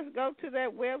 we just go to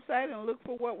that website and look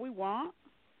for what we want.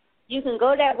 You can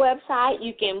go to that website.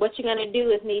 What you're going to do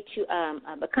is need to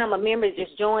become a member,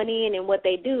 just join in, and what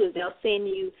they do is they'll send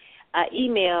you an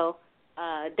email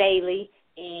daily,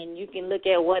 and you can look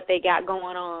at what they got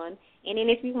going on. And then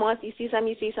if you want, you see something,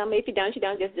 you see something. If you don't,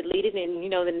 just delete it, and,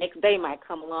 the next day might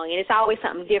come along. And it's always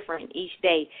something different each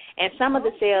day. And some of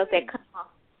the sales that come on,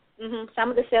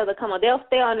 they'll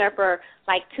stay on there for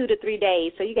like 2 to 3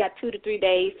 days. So you got 2 to 3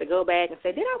 days to go back and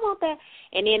say, did I want that?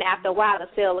 And then after a while, the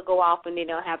sale will go off, and then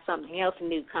they'll have something else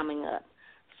new coming up.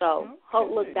 So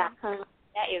HopeLook.com,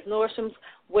 that is Nordstrom's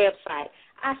website.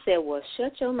 I said, well,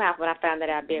 shut your mouth when I found that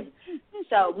out there.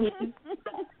 So the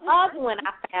other one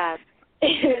I found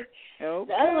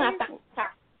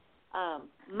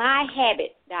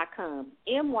myhabit.com,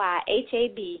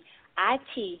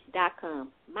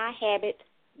 MYHABIT.com,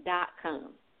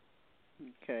 myhabit.com.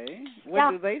 Okay.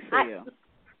 What do they sell?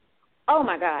 Oh,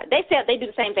 my God. They do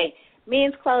the same thing.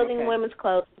 Men's clothing, women's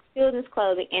clothing, children's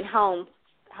clothing, and home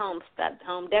stuff,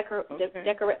 and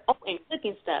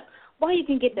cooking stuff. Boy, you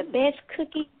can get the best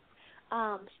cooking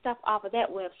stuff off of that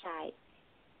website.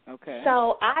 Okay.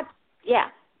 So,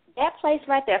 that place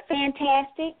right there,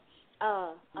 fantastic.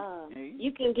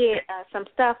 You can get some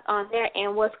stuff on there,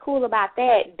 and what's cool about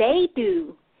that, they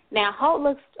do. Now,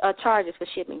 Hope charges for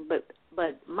shipping, but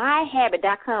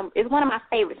myhabit.com is one of my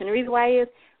favorites, and the reason why is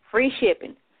free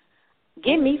shipping.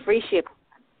 Give me free shipping.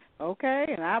 Okay,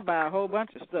 and I buy a whole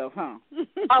bunch of stuff, huh?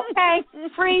 Okay,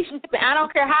 free shipping. I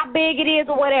don't care how big it is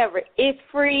or whatever. It's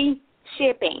free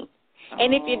shipping.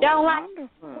 And if you don't like it,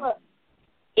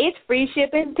 it's free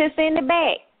shipping to send it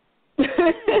back.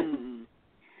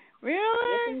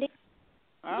 Really?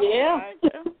 Yeah. Right.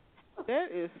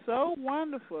 That is so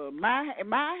wonderful.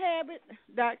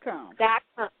 Myhabit.com.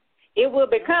 It will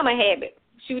become a habit.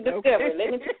 Shoot discovery.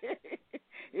 Let me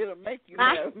It'll make you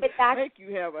have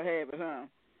a habit, huh?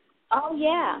 Oh,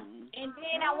 yeah. And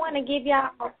then I want to give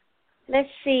y'all, let's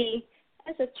see,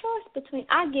 there's a choice between,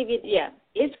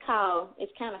 it's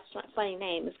kind of a funny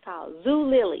name. It's called Zoo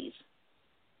Lilies.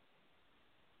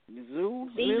 Zoo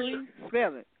Lilies?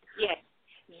 Spell it. Yes.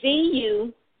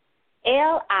 ZULILY,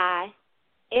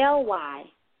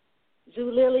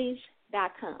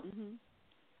 ZooLilies.com. Mm-hmm.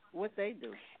 What they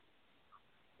do?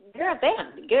 Girl,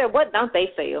 what don't they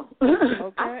sell?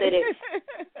 Okay. I said it.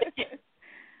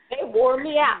 They wore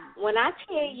me out. When I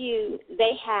tell you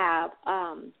they have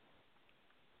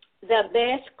the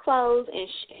best clothes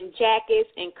and jackets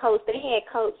and coats. They had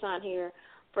coats on here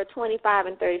for $25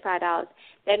 and $35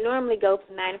 that normally go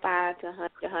from $95 to $100,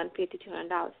 $150,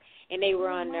 $200, and they were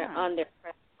on their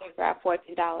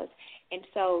 $14. And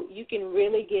so you can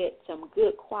really get some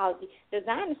good quality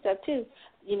designer stuff too.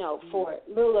 You know, for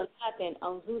little or nothing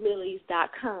on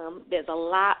ZooLilies.com. There's a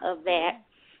lot of that.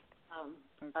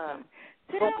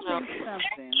 Tell me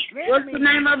something. What's the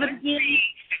name of it again?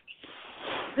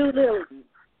 ZooLilies.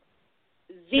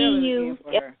 ZULYS.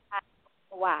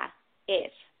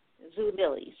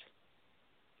 ZooLilies.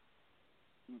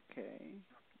 Okay.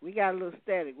 We got a little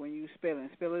static when you spell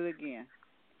it. Spell it again.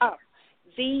 Oh,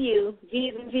 Z-U,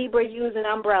 Z as in zebra, U as an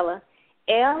umbrella,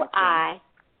 L-I-L-Y,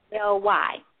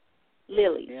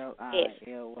 Lilies.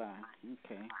 L-I-L-Y.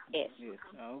 Okay. Yes.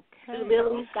 Okay.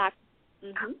 ZooLilies.com.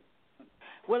 Mm-hmm.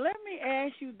 Well, let me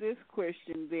ask you this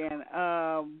question then.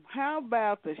 How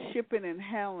about the shipping and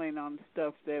handling on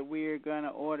stuff that we're going to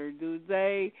order?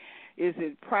 Is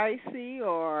it pricey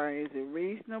or is it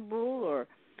reasonable, or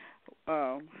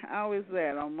how is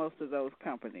that on most of those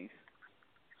companies?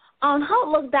 On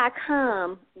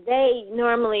HoteLook.com, they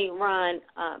normally run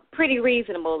pretty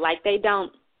reasonable. Like they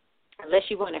don't, unless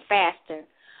you want it faster.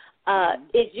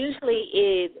 It usually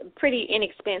is pretty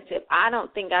inexpensive. I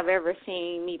don't think I've ever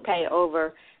seen me pay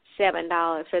over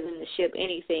 $7 for them to ship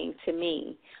anything to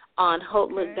me on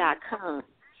HoteLook.com.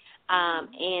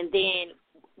 And then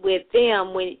with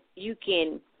them, when you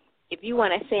can, if you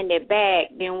want to send it back,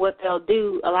 then what they'll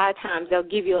do, a lot of times they'll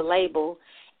give you a label,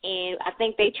 and I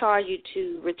think they charge you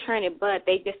to return it, but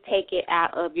they just take it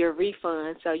out of your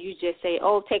refund. So you just say,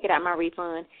 oh, take it out of my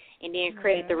refund, and then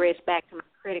credit the rest back to my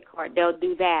credit card. They'll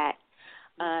do that.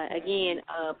 Again,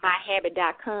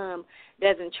 myhabit.com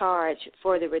doesn't charge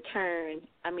for the return,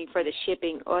 for the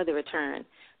shipping or the return.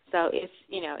 So it's,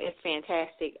 it's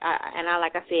fantastic.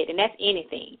 Like I said, and that's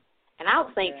anything. And I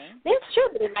was thinking, they're sure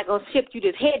they're not going to ship you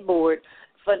this headboard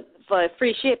for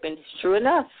free shipping. True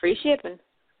enough, free shipping.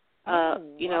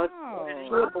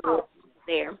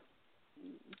 There.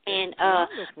 And a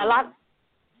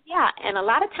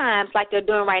lot of times, like they're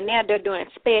doing right now, they're doing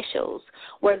specials.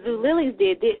 Where ZooLilies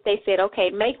did this, they said,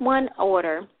 okay, make one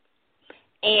order,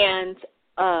 and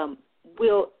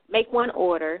we'll make one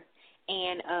order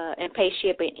and pay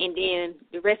shipping, and then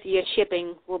the rest of your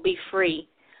shipping will be free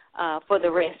for the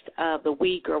rest of the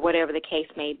week or whatever the case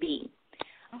may be.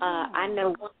 I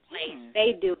know one place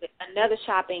they do it. Another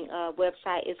shopping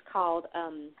website is called,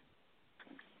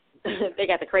 they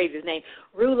got the craziest name,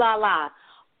 Rulala,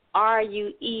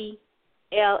 RUELALA.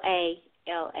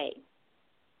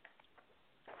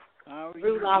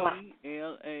 RUELALA.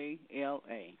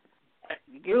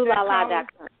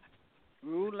 Rulala.com.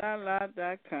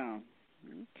 Rulala.com.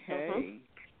 Okay.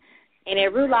 And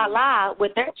at Rulala,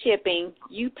 with their shipping,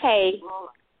 you pay,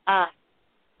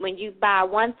 when you buy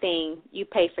one thing, you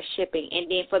pay for shipping.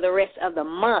 And then for the rest of the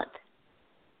month,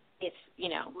 it's,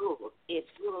 it's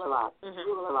Rulala.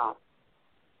 Rulala.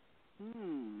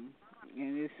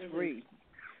 And it's free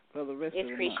for the rest of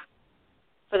the month.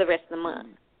 For the rest of the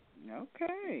month.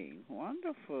 Okay,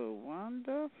 wonderful.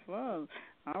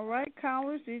 All right,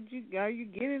 callers, are you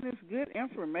getting this good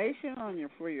information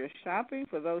for your shopping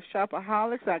for those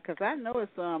shopaholics? Because I know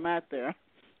it's some out there.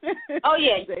 Oh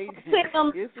yeah, click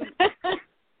them.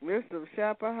 There's some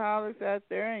shopaholics out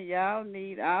there, and y'all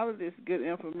need all of this good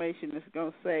information that's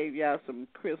gonna save y'all some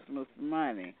Christmas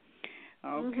money.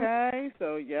 Okay,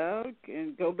 so y'all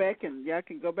can go back and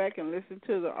listen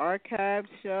to the archived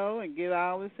show and get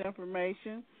all this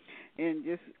information, and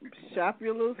just shop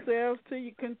your little selves till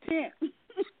you're content.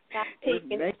 Make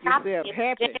yourself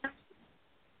happy.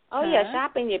 Oh yeah,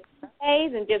 shopping your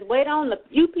days and just wait on the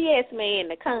UPS man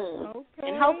to come. Okay,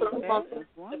 and hopefully that's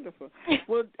wonderful.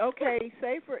 Well, okay,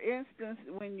 say for instance,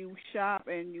 when you shop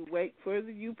and you wait for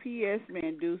the UPS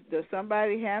man, does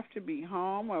somebody have to be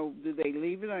home, or do they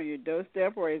leave it on your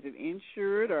doorstep, or is it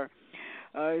insured, or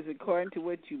is it according to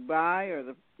what you buy, or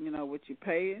what you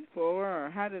pay it for, or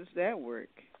how does that work?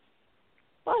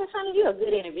 Well, honey, you're a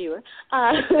good interviewer.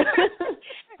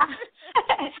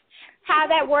 How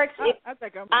that works? I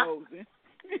think I'm nosy.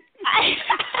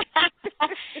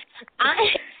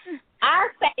 I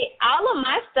say all of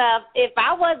my stuff, if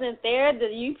I wasn't there, the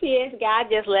UPS guy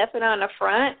just left it on the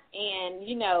front, and,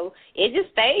 it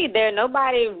just stayed there.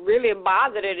 Nobody really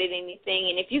bothered it or anything.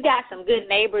 And if you got some good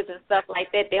neighbors and stuff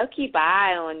like that, they'll keep an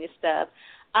eye on your stuff.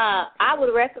 I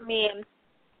would recommend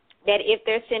that if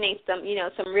they're sending some,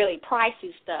 some really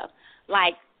pricey stuff,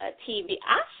 like a TV.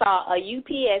 I saw a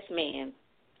UPS man.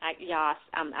 I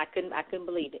couldn't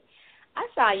believe it. I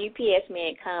saw a UPS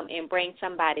man come and bring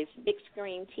somebody's big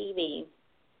screen TV,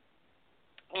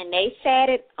 and they sat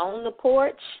it on the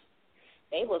porch.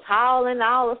 They was hauling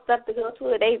all the stuff to go to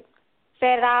it. They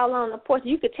sat it all on the porch.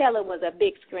 You could tell it was a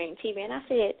big screen TV. And I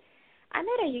said, I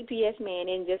know that UPS man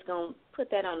isn't just going to put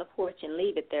that on the porch and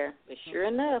leave it there. But sure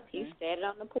enough, he sat it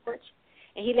on the porch,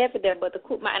 and he left it there. But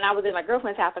and I was in my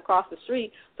girlfriend's house across the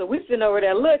street, so we sitting over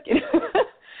there looking.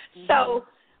 So,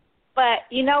 but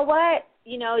you know what?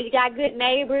 You know, you got good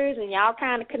neighbors, and y'all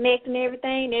kind of connect and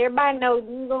everything. Everybody knows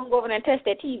you're going to go over there and touch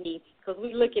that TV because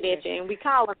we looking at you and we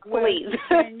calling the police.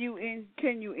 Can you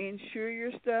insure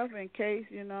your stuff in case,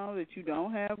 you know, that you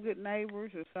don't have good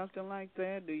neighbors or something like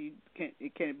that? Can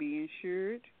it be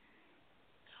insured?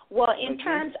 Well, in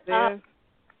terms of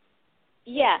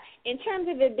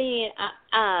it being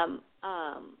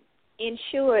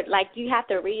insured, like you have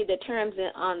to read the terms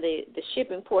on the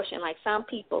shipping portion. Like some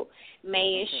people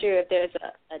may insure if there's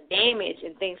a damage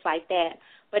and things like that.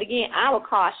 But again, I would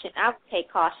take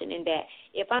caution in that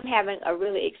if I'm having a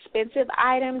really expensive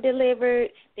item delivered,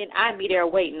 then I'd be there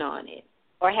waiting on it,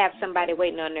 or have somebody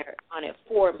waiting on it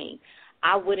for me.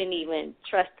 I wouldn't even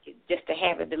trust it just to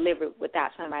have it delivered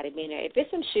without somebody being there. If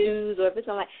it's some shoes or if it's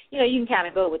something like, you know, you can kind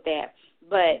of go with that.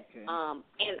 But and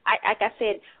like I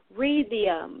said, read the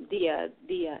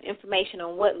information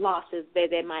on what losses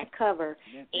they might cover,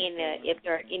 and if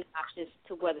there are any options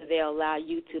to whether they'll allow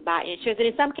you to buy insurance. And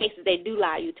in some cases, they do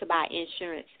allow you to buy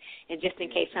insurance, and just in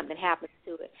case something happens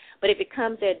to it. But if it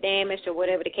comes there damaged or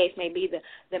whatever the case may be,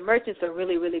 the merchants are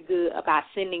really, really good about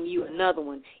sending you another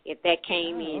one if that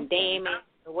came in damaged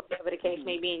or whatever the case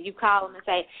may be, and you call them and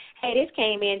say, hey, this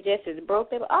came in just as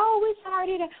broke. They're like, oh, we're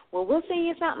sorry. Well, we'll send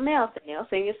you something else, and they'll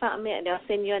send you something else, and they'll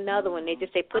send you another one. They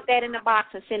just say, put that in the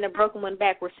box and send the broken one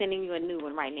back. We're sending you a new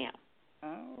one right now.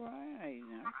 All right.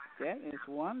 Now, that is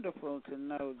wonderful to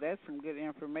know. That's some good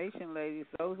information, ladies.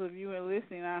 Those of you who are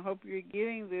listening, I hope you're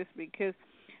getting this, because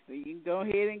you can go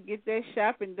ahead and get that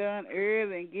shopping done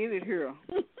early and get it here.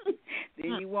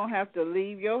 Then you won't have to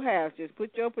leave your house. Just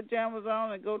put your pajamas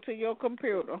on and go to your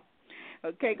computer.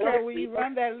 Okay, Carol, will you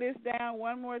run that list down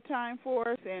one more time for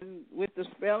us, and with the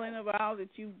spelling of all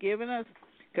that you've given us?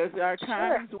 Because our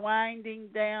time's winding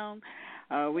down.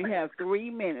 We have 3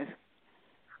 minutes.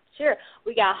 Sure.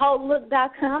 We got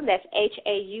HauteLook.com. That's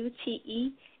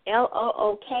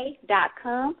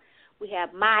HauteLook.com. We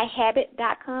have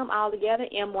MyHabit.com all together,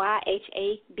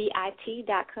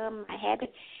 MyHabit.com, MyHabit.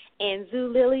 And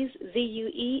Zulilies,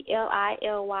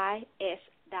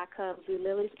 ZUELILYS.com,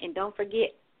 Zulilies. And don't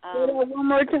forget, one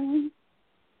more time.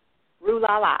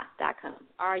 Rulala.com,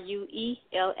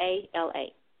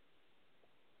 RUELALA.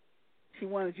 She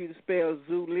wanted you to spell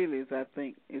Zulilies, I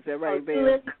think. Is that right,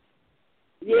 baby?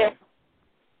 Yes.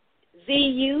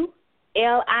 ZULILYS,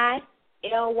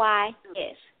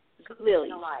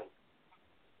 Zulilies.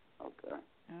 Okay.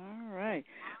 All right.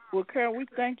 Well, Carol, we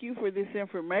thank you for this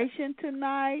information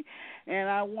tonight, and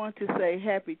I want to say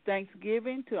happy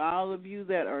Thanksgiving to all of you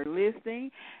that are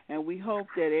listening, and we hope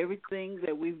that everything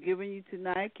that we've given you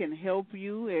tonight can help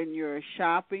you in your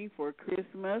shopping for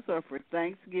Christmas or for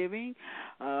Thanksgiving.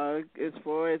 As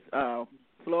far as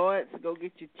Floyd's, go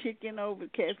get your chicken over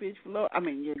Catfish Floyd.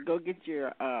 Go get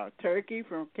your turkey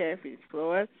from Catfish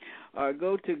Floyd, or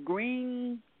go to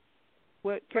Greenberg.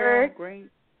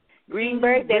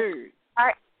 GreenBurg,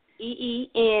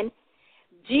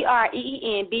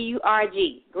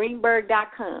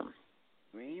 Greenberg.com.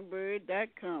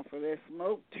 Greenberg.com for that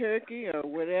smoked turkey or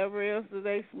whatever else that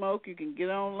they smoke. You can get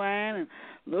online and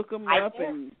look them up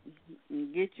and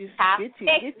get yourself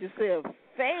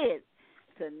fed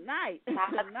tonight.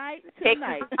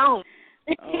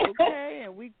 Okay,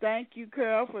 and we thank you,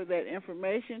 Carol, for that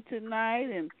information tonight,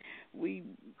 and we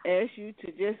ask you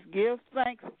to just give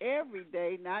thanks every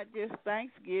day, not just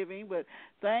Thanksgiving, but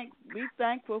be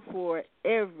thankful for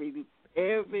every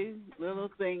little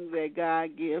thing that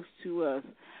God gives to us,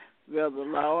 whether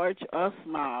large or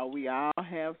small. We all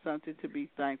have something to be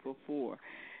thankful for.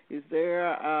 Is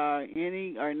there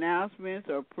any announcements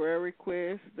or prayer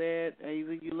requests that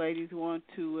either you ladies want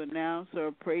to announce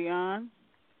or pray on?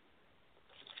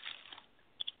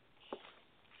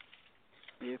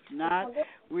 If not,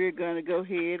 we're going to go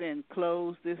ahead and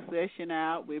close this session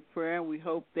out with prayer. We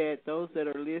hope that those that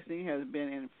are listening have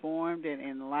been informed and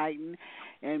enlightened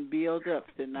and built up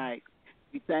tonight.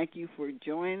 We thank you for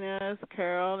joining us,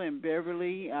 Carol and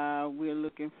Beverly. We're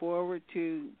looking forward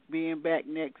to being back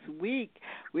next week.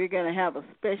 We're going to have a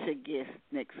special guest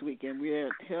next week, and we'll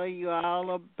tell you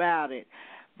all about it.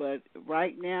 But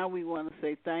right now we want to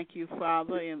say thank you,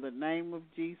 Father, in the name of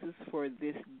Jesus for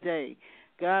this day.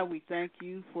 God, we thank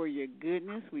you for your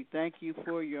goodness. We thank you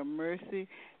for your mercy,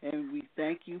 and we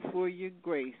thank you for your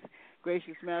grace.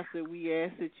 Gracious Master, we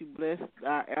ask that you bless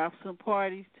our absent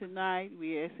parties tonight.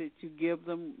 We ask that you give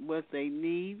them what they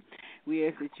need. We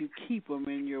ask that you keep them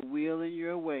in your will and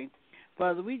your way.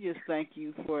 Father, we just thank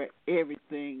you for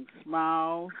everything,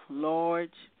 small,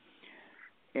 large,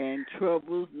 and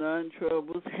troubles,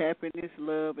 non-troubles, happiness,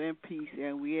 love, and peace.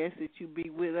 And we ask that you be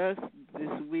with us this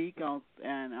week on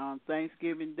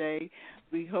Thanksgiving Day.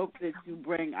 We hope that you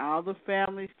bring all the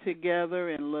families together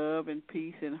in love and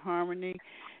peace and harmony.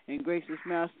 And gracious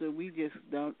Master, we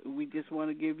just want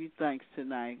to give you thanks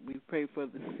tonight. We pray for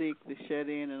the sick, the shut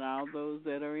in, and all those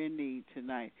that are in need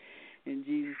tonight. In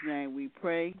Jesus' name we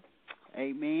pray.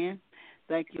 Amen.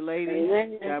 Thank you, ladies.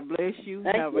 Amen. God bless you.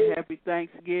 Thank Have you. a happy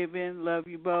Thanksgiving. Love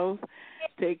you both.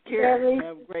 Take care.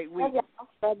 Have a great week.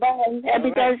 Bye-bye.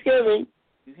 Happy Thanksgiving.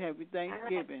 Happy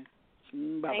Thanksgiving.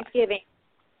 Bye-bye. Thanksgiving.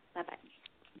 Bye-bye.